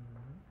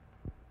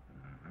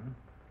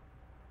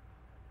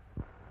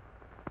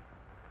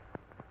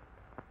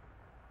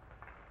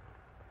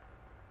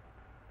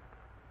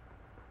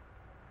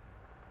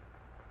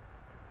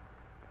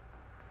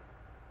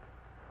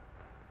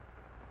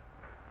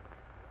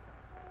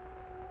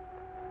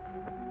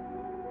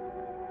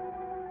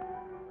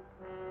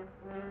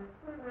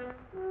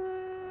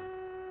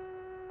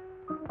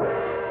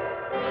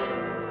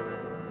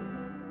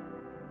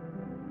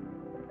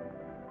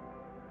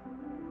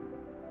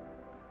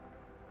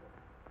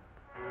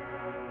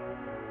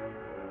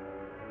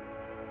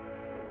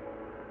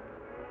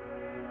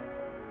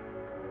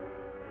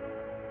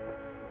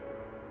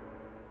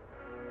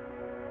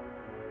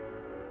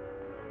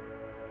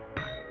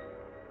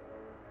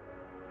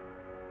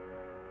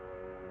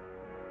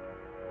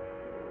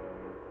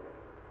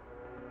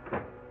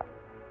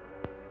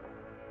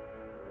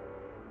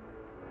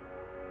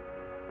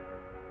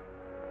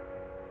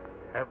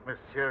 Have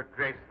Monsieur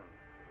Grayson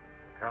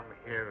come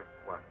here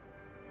at once.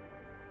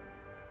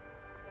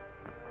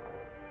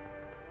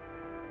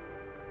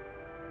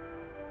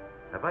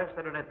 Have I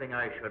said anything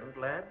I shouldn't,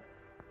 lad?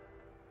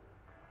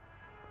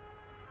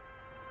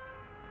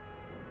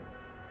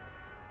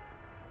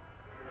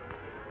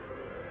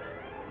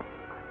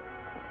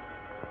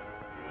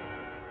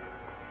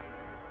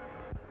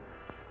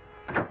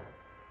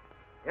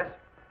 Yes?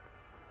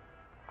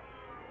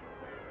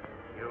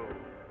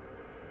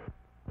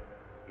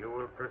 You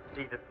will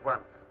proceed at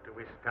once to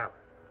his tower.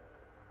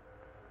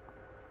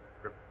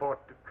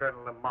 Report to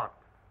Colonel Lamont,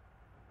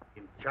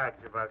 in charge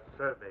of our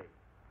survey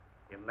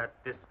in that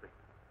district.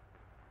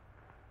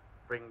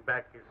 Bring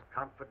back his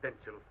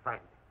confidential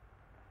findings.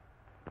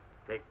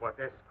 Take what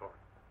escort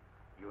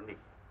you need.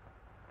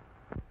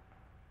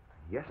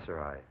 Yes, sir.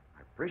 I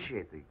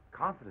appreciate the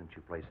confidence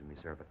you place in me,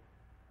 sir, but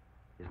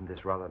isn't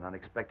this rather an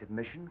unexpected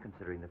mission,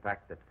 considering the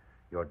fact that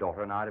your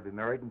daughter and I are to be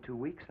married in 2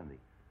 weeks, and the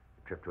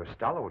trip to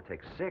Estella will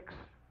take 6?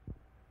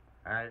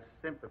 I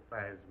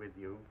sympathize with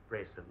you,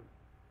 Grayson.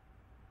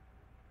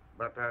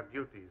 But our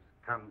duties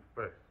come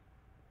first.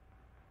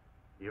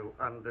 You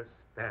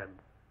understand?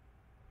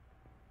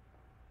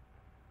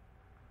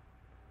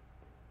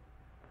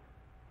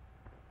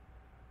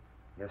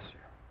 Yes, sir.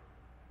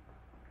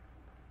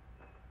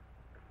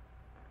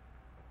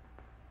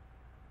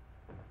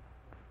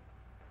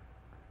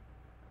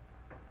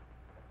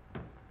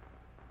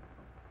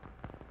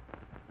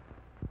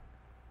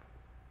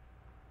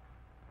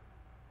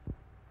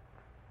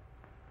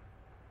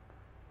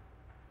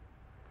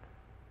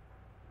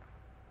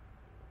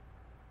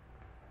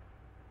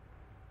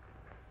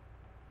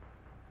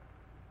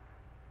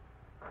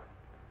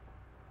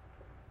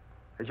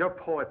 As your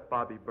poet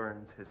Bobby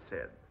Burns has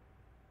said,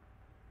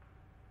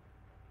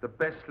 the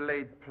best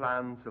laid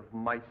plans of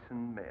mice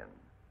and men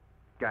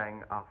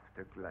gang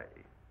after gley.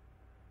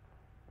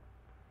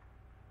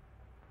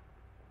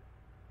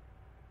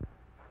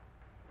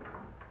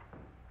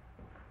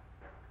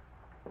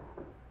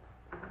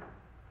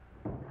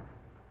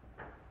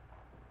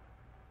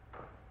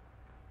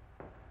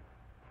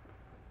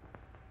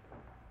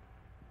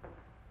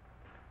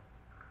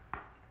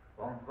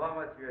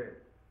 Bonsoir, monsieur.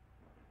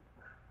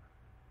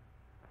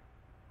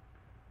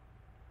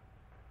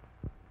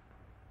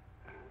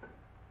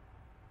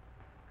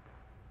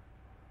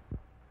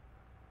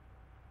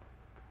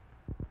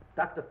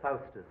 Dr.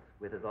 Faustus,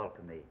 with his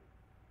alchemy,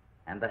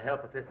 and the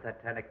help of his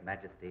satanic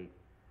majesty,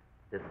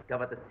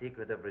 discovered the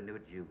secret of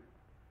renewed youth.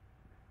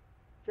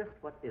 Just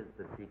what is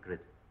the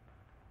secret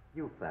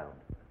you found?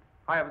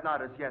 I have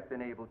not as yet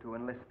been able to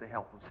enlist the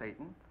help of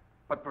Satan,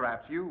 but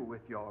perhaps you,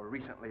 with your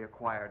recently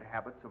acquired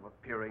habits of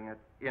appearing at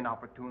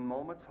inopportune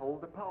moments,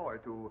 hold the power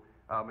to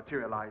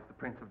materialize the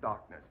Prince of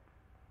Darkness.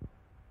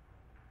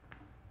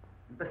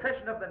 In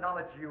possession of the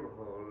knowledge you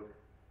hold,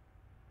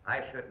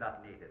 I should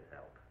not need his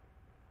help.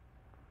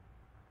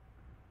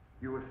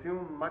 You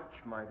assume much,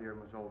 my dear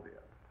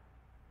Mazovia.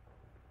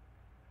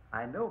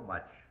 I know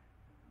much,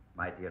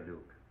 my dear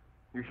Luke.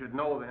 You should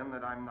know, then,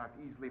 that I'm not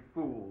easily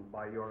fooled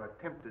by your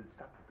attempted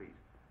subtleties.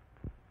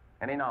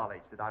 Any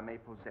knowledge that I may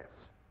possess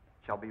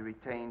shall be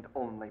retained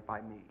only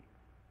by me.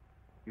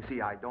 You see,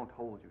 I don't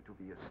hold you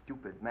to be a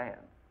stupid man.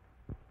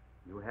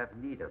 You have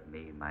need of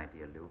me, my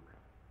dear Luke.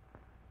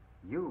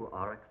 You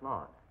are a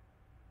clod.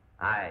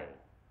 I,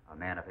 a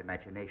man of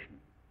imagination.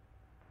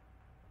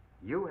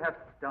 You have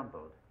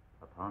stumbled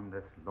upon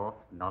this lost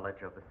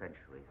knowledge of the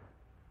centuries.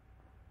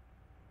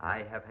 I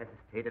have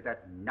hesitated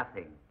at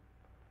nothing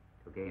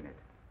to gain it.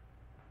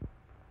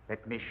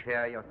 Let me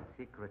share your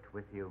secret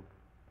with you,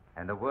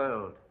 and the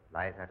world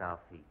lies at our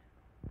feet.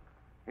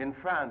 In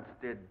France,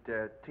 did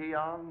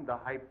Theon, the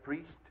high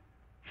priest,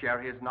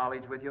 share his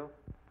knowledge with you?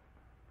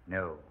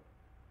 No.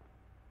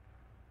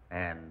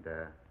 And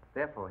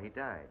therefore he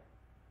died.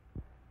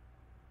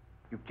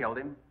 You killed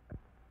him?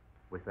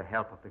 With the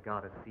help of the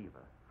goddess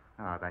Siva.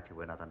 Ah, that you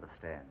will not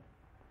understand.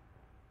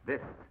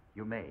 This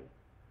you may.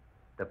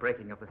 The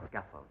breaking of the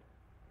scaffold,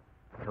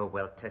 so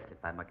well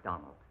tested by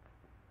MacDonald.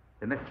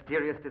 The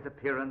mysterious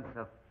disappearance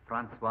of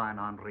Francois and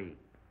Henri.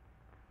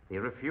 The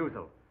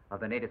refusal of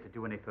the natives to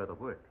do any further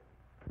work.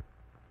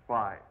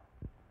 Why?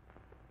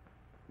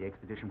 The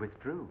expedition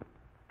withdrew,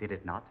 did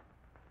it not?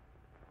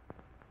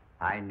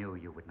 I knew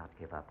you would not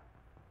give up.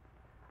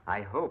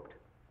 I hoped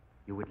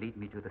you would lead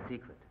me to the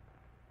secret.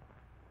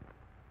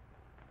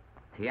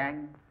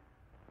 Tiang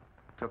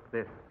took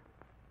this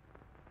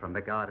from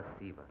the goddess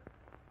Siva,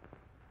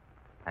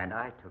 and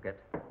I took it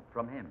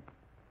from him.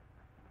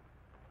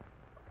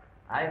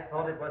 I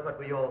thought it was what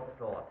we all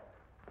thought.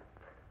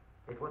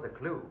 It was a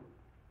clue,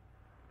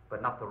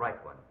 but not the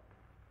right one.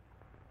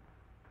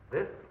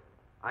 This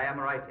I am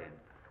right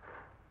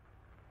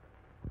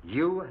in.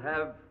 You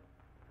have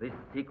the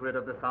secret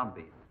of the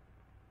zombies.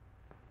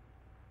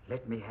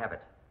 Let me have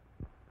it.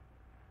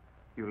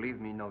 You leave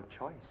me no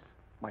choice,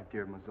 my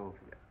dear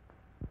Mazovia.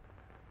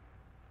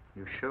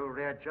 You show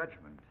rare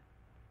judgment,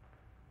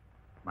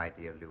 my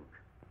dear Luke.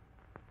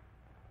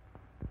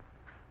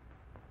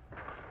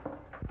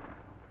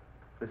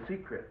 The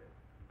secret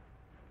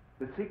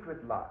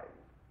lies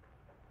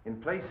in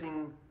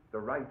placing the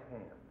right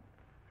hand.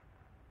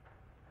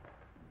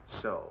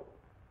 So,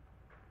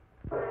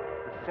 the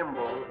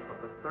symbol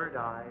of the third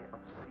eye of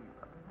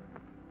Siva.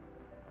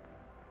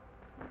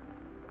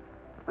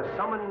 The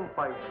summoning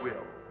by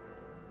will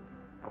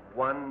of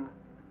one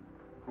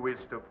who is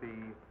to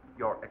be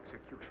your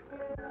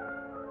executioner.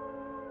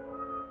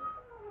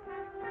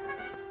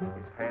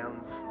 His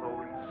hands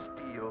slowly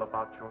steal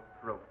about your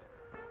throat.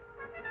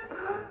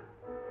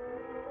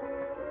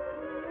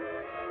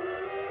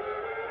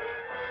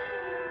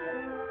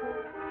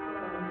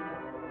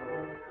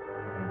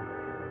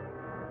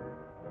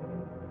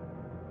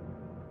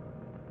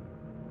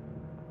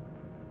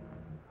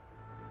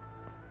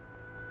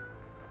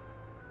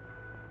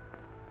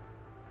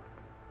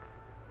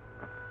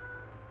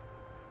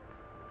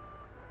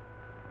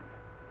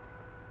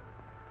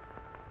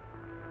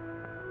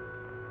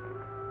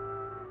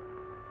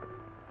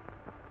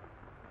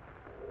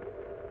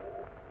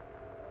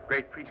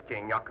 Great priest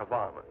king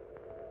Yakavan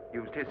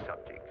used his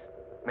subjects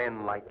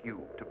Men like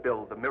you to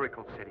build the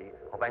miracle city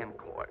of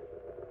Angkor.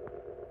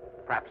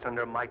 Perhaps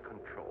under my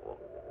control,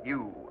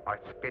 you are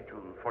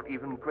scheduled for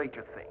even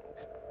greater things.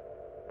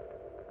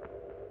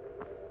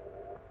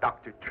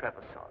 Dr.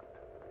 Trevisan,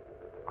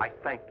 I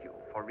thank you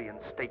for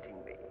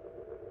reinstating me.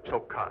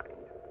 So kind.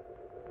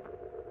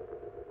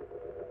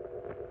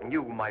 And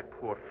you, my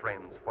poor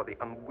friends, for the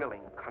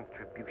unwilling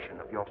contribution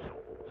of your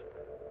souls.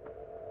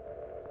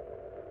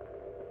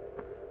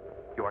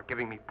 You are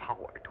giving me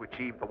power to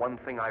achieve the one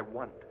thing I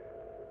want.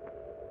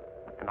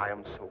 And I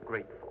am so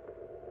grateful.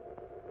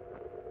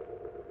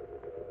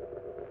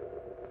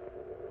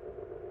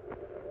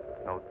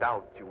 No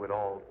doubt you would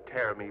all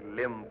tear me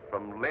limb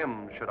from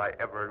limb should I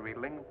ever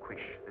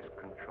relinquish this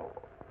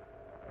control.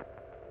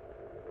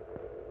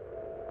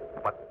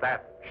 But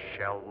that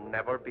shall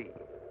never be.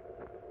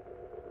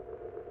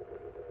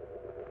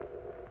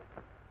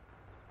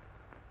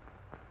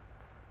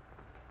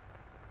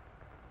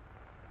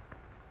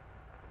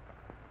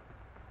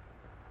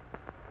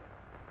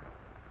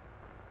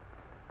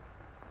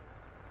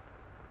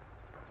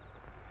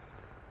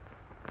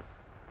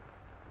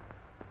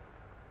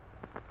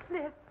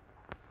 Cliff.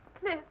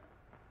 Cliff.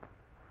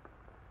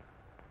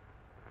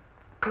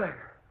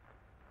 Claire.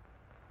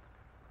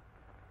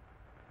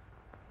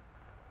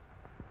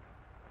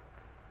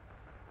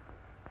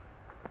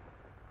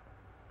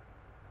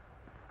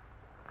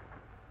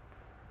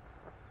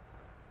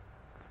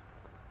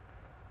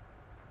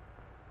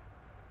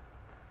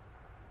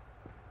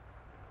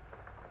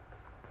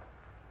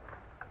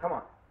 Come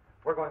on.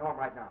 We're going home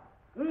right now.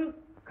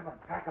 Come on,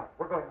 pack up.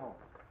 We're going home.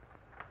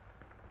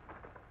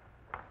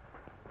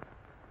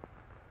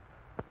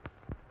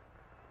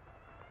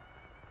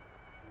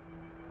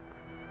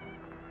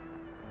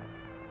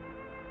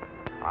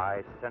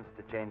 I sensed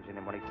a change in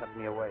him when he sent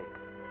me away.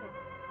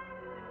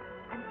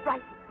 I'm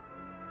frightened.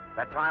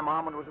 That time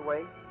Armand was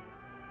away,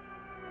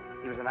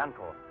 he was in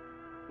Angkor.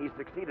 He's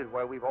succeeded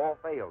where we've all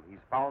failed. He's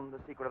found the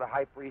secret of the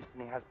high priest,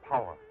 and he has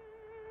power.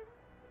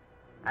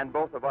 And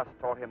both of us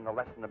taught him the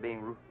lesson of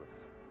being ruthless.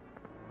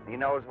 He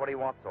knows what he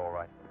wants, all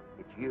right.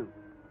 It's you.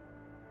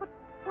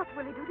 What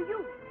will he do to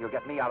you? He'll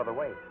get me out of the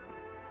way.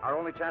 Our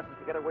only chance is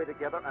to get away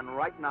together, and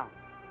right now.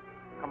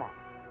 Come on.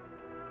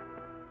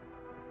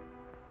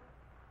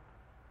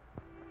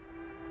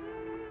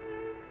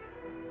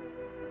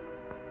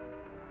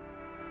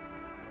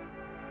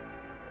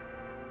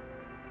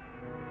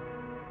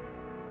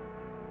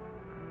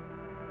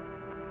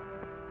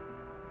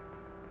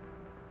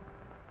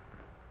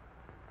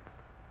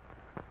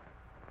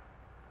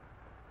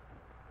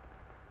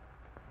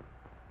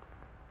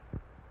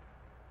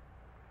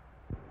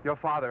 Your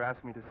father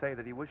asked me to say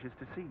that he wishes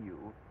to see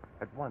you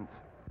at once.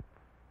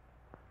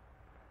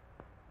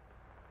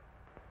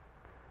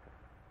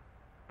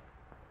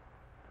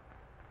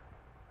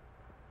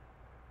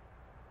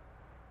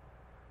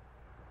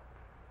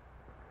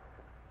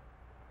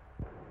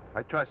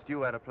 I trust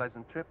you had a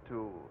pleasant trip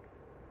to...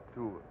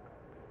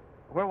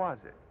 Where was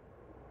it?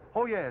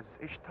 Oh, yes,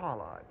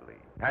 Ishtala, I believe.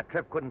 That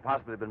trip couldn't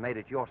possibly have been made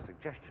at your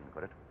suggestion,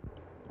 could it?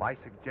 My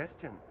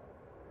suggestion?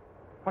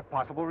 What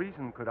possible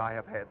reason could I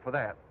have had for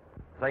that?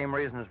 Same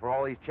reason as for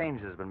all these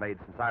changes have been made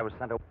since I was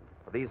sent over.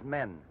 For these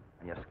men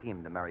and your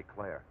scheme to marry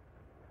Claire.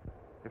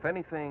 If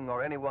anything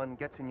or anyone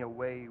gets in your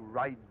way,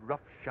 ride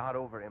roughshod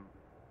over him.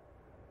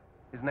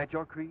 Isn't that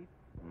your creed?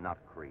 Not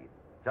creed.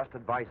 Just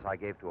advice I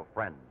gave to a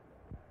friend.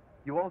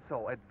 You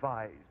also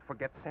advised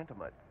forget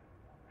sentiment.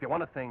 If you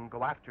want a thing,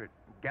 go after it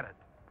and get it.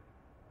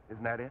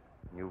 Isn't that it?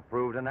 You've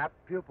proved an apt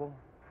pupil.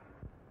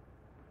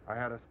 I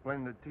had a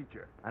splendid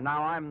teacher. And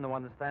now I'm the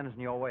one that stands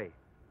in your way.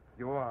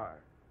 You are.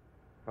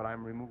 But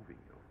I'm removing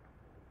you.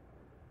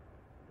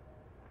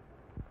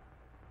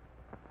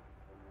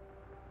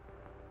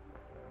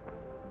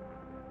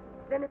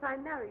 Then if I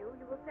marry you,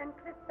 you will send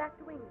Cliff back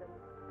to England.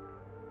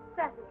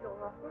 That is your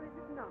offer, is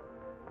it not?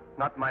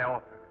 Not my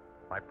offer.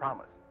 My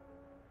promise.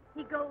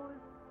 He goes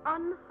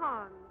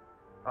unharmed.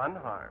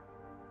 Unharmed.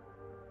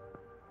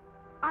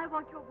 I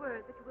want your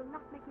word that you will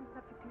not make him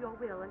subject to your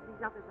will as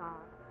these others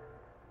are.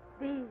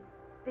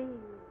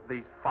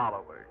 These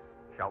followers,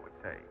 shall we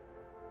say.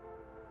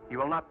 He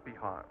will not be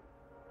harmed.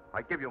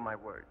 I give you my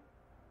word.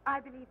 I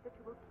believe that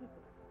you will keep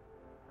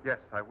it. Yes,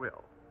 I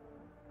will.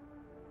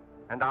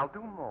 And I'll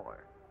do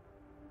more.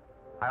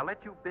 I'll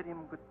let you bid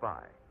him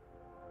goodbye.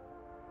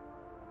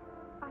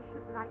 I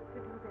should like to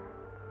do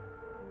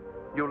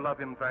that. You love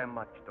him very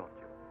much, don't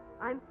you?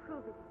 I'm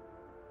proving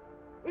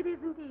it. It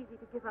isn't easy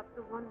to give up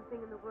the one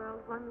thing in the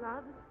world one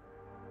loves.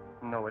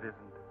 No, it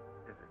isn't,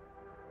 is it?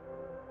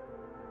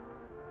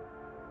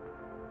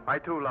 I,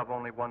 too, love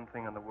only one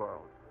thing in the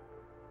world,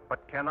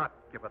 but cannot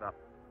give it up.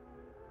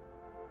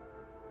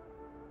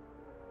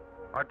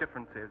 Our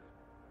difference is,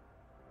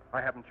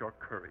 I haven't your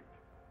courage.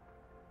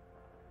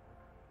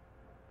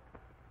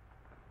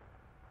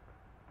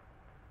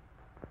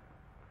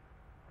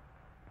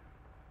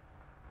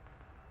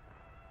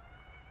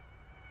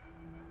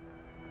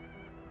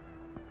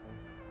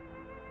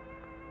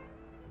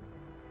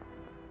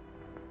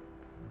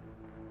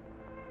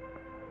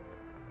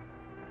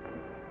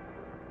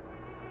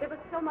 If was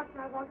so much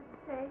I wanted to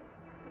say.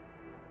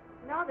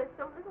 Now there's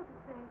so little to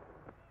say.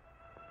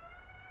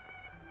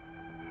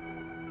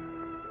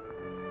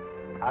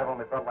 I've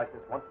only felt like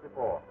this once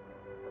before.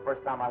 The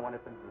first time I went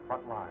up into the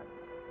front line.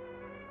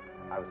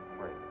 I was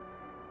afraid.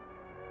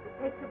 It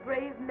takes a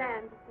brave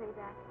man to say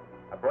that.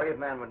 A brave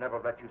man would never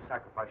let you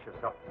sacrifice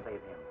yourself to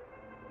save him.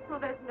 So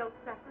there's no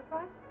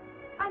sacrifice.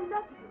 I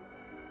love you.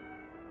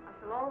 I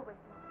shall always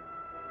love you.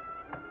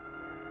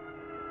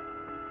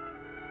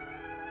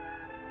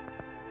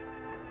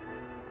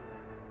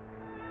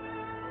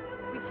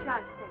 We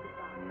shan't say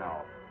goodbye.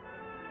 No.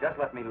 Just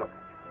let me look at you.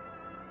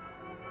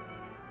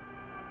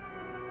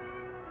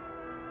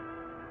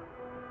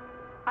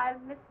 I'll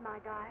miss my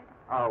guide.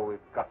 Oh, we've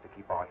got to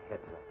keep our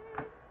heads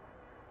up.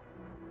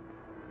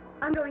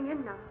 I'm going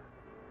in now.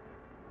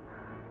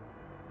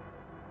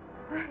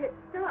 It's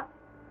still up.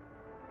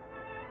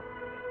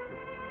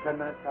 10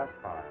 minutes past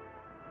 5.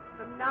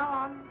 From now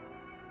on,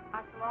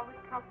 I shall always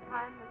count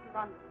time as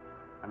London.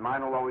 And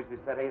mine will always be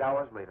set 8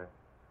 hours later,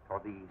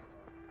 toward the east.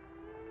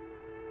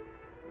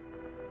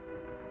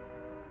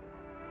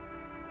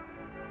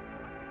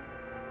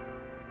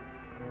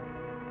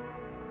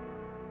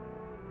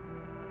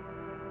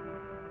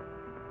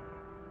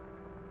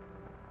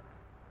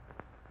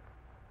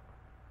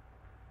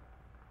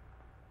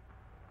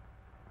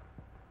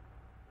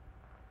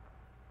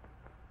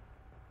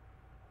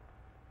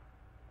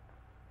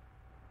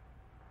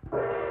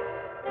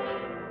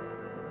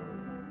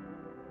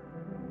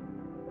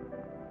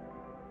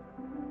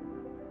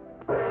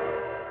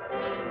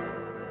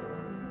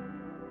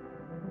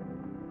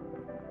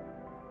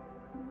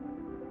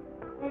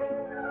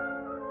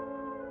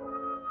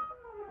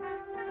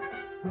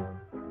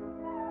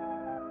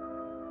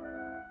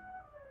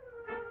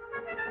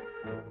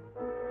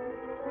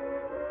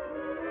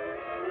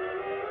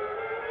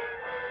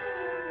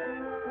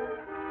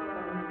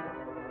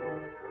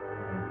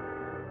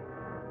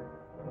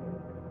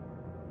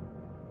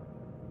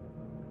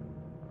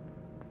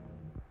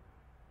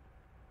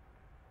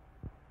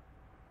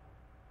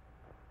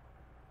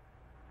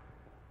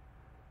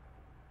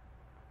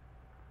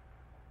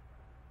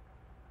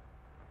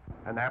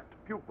 An apt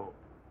pupil.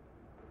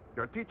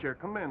 Your teacher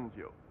commends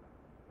you.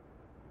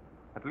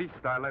 At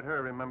least I let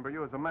her remember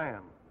you as a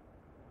man.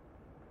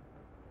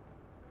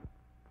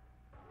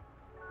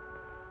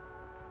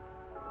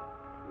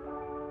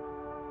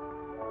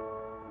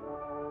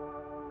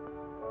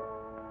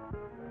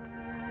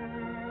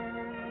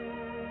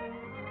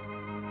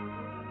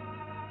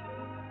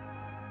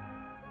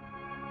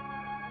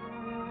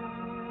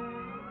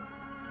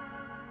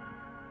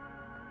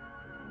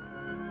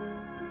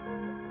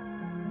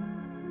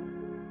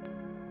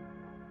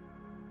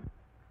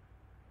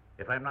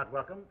 If I'm not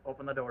welcome,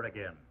 open the door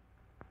again.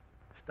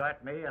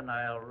 Start me, and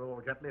I'll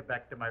roll gently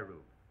back to my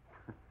room.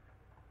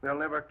 They'll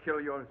never kill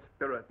your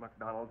spirit,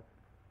 MacDonald.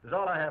 It's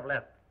all I have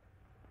left,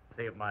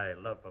 save my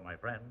love for my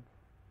friend.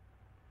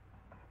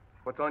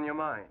 What's on your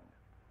mind?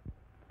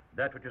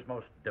 That which is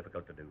most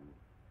difficult to do,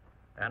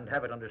 and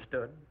have it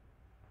understood.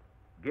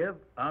 Give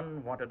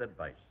unwanted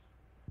advice.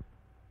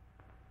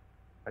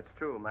 That's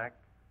true, Mac.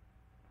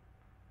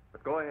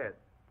 But go ahead.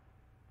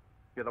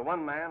 You're the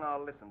one man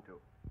I'll listen to.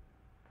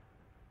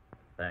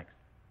 Thanks.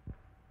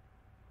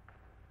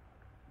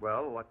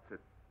 Well, what's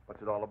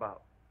it all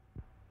about?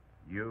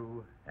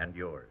 You and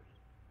yours.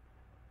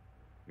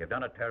 You've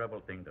done a terrible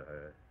thing to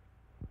her.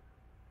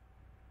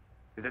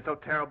 Is it so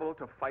terrible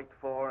to fight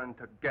for and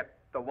to get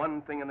the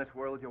one thing in this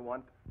world you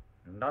want?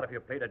 Not if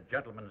you played a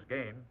gentleman's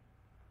game.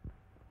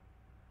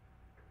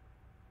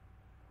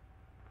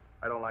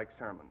 I don't like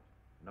sermons.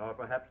 Nor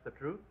perhaps the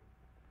truth?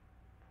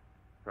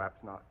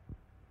 Perhaps not.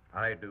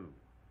 I do.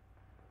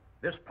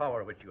 This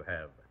power which you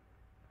have,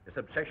 this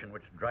obsession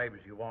which drives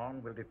you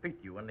on, will defeat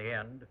you in the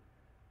end,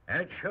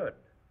 and it should.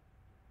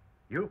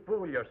 You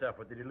fool yourself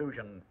with the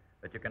delusion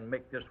that you can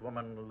make this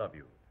woman love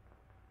you.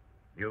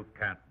 You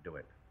can't do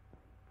it.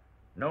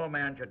 No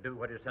man should do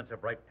what his sense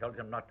of right tells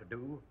him not to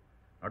do,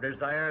 nor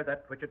desire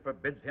that which it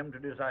forbids him to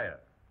desire.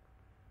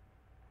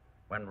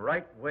 When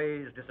right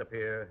ways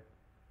disappear,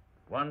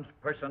 one's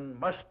person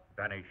must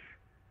vanish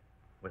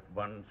with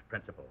one's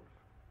principles.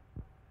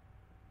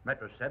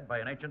 That was said by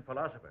an ancient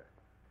philosopher,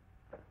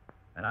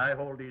 and I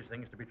hold these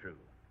things to be true.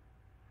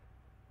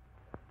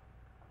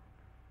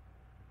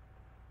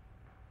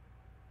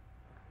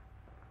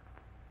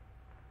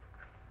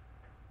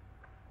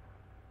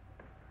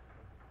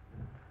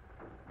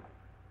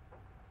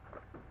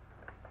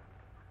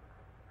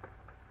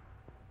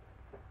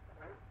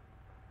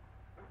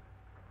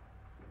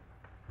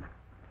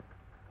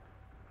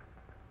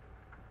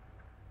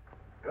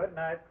 Good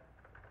night.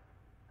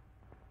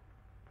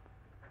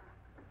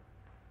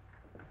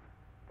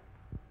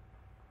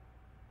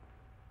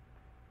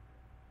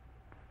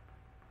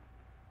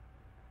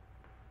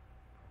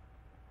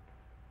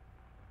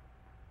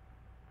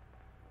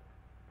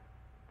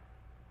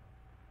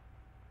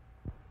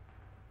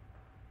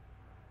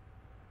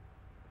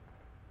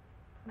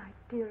 My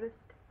dearest,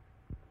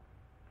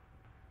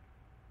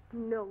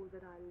 know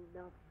that I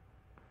love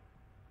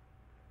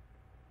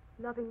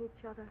you. Loving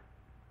each other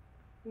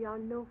We are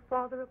no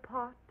farther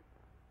apart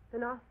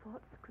than our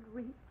thoughts could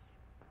reach.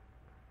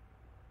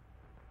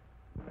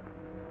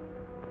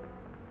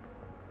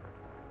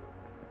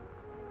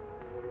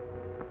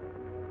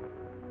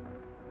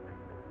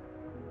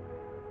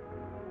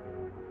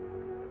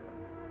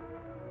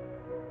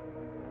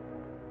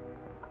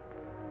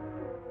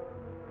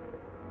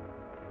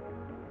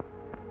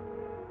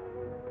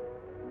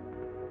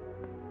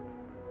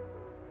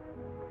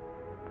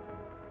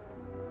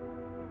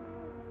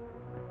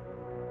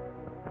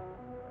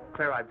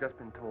 Claire, I've just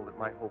been told that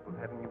my hope of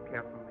having you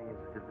care for me is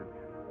a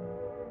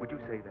delusion. Would you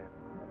say that?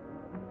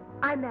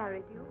 I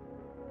married you.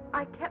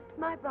 I kept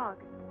my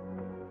bargain.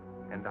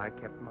 And I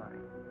kept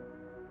mine.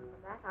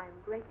 For that I am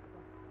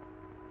grateful.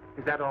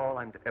 Is that all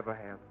I'm to ever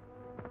have?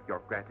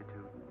 Your gratitude?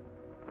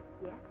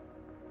 Yes.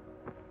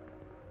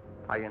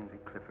 I envy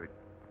Clifford.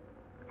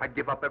 I'd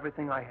give up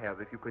everything I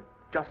have if you could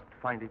just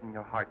find it in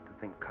your heart to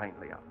think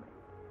kindly of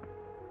me.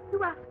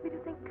 You asked me to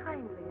think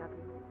kindly of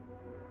you.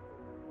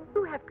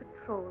 You have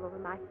control over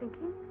my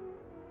thinking.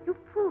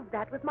 You've proved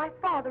that with my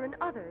father and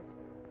others.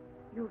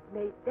 You've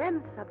made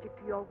them subject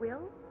to your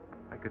will.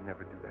 I could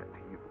never do that to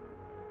you.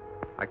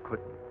 I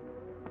couldn't.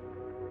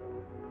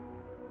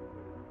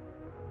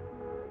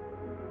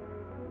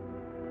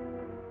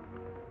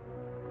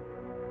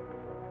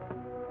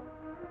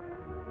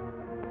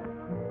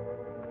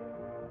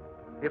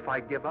 If I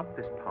give up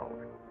this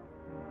power,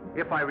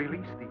 if I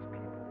release these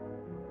people,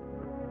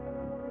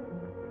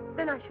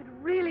 then I should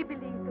really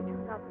believe that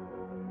you love me.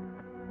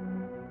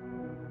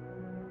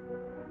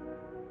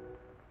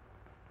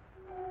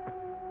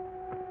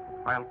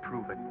 I'll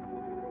prove it.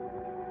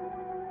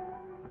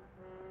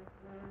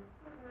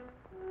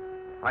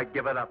 I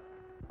give it up.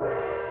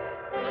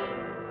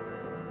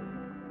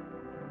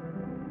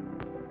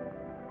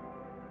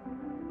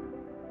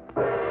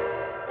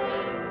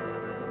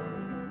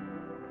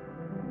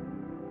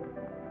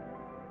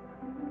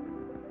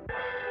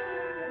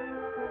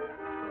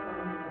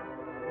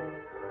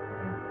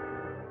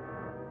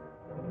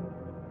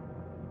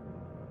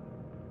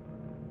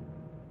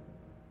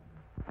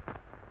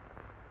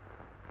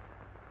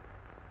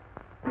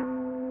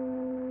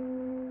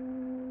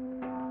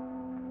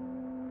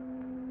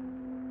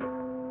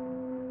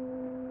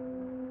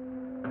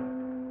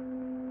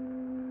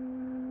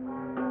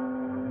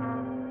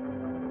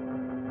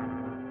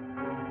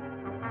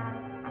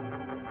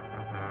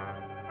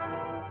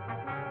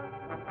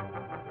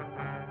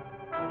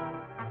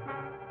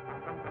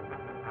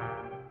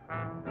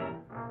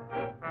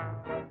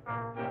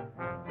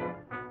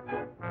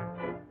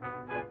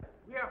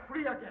 We are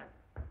free again.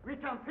 We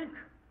can think.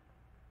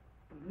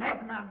 The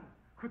madman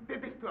who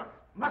did this to us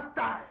must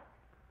die,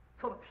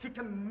 so that he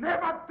can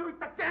never do it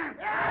again.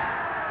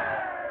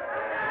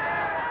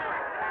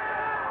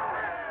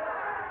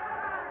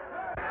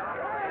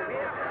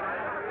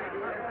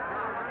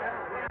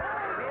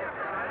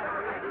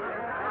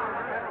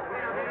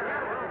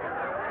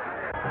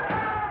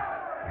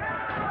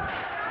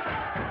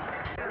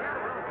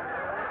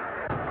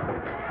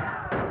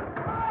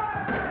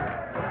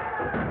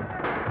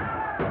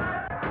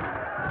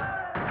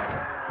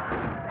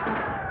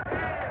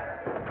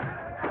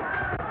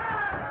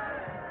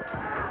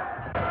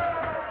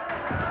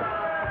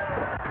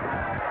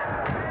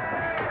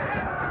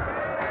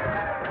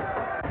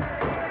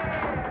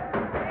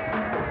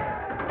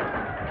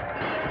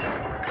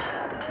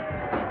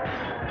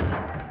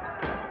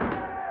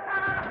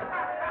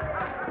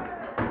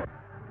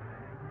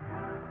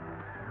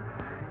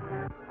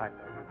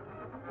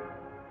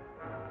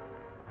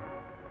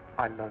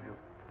 I love you.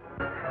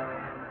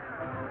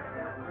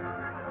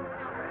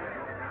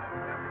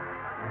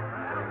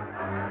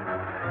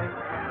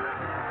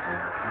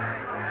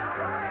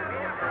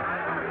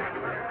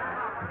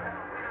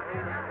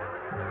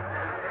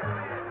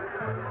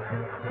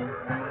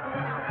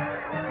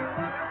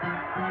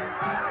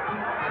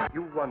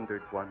 You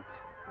wondered once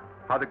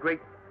how the great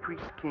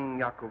priest-king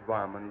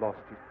Yakovarman lost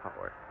his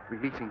power,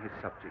 releasing his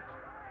subjects.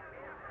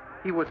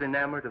 He was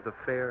enamored of the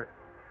fair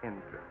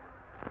Indra.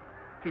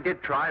 He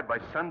did try by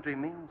sundry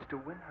means to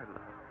win her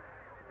love.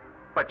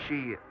 But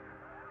she,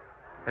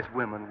 as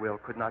women will,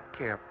 could not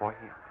care for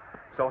him.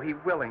 So he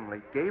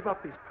willingly gave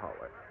up his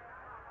power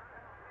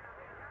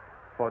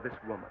for this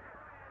woman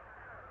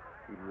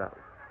he loved.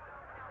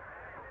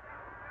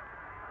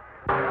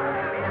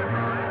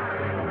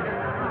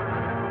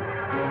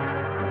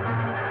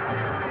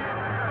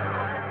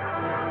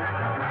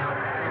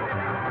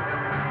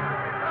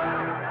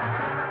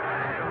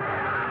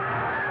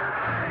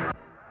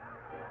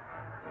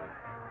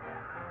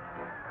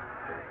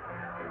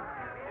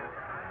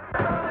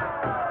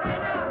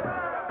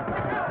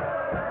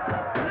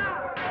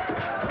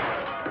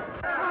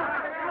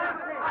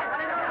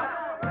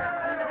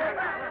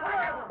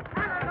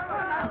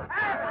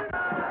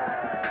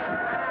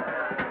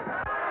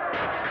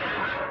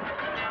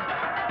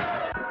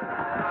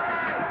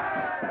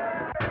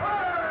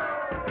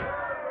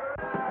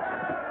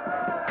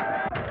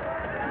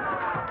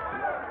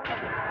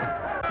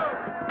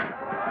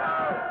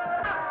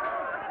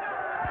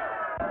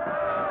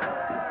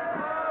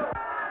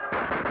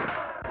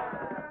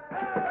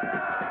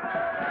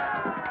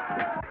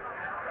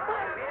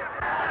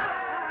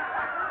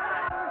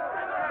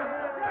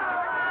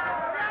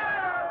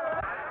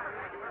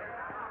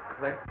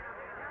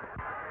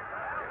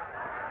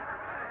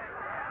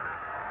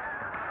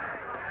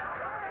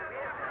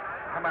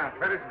 man?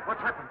 Where is he?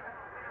 What's happened?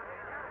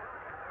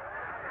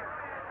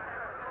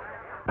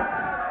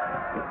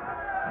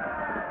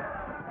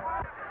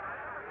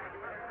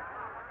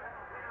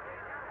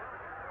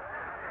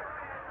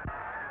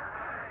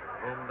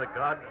 Whom the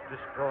gods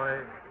destroy,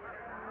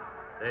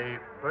 they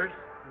first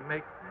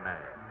make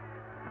mad.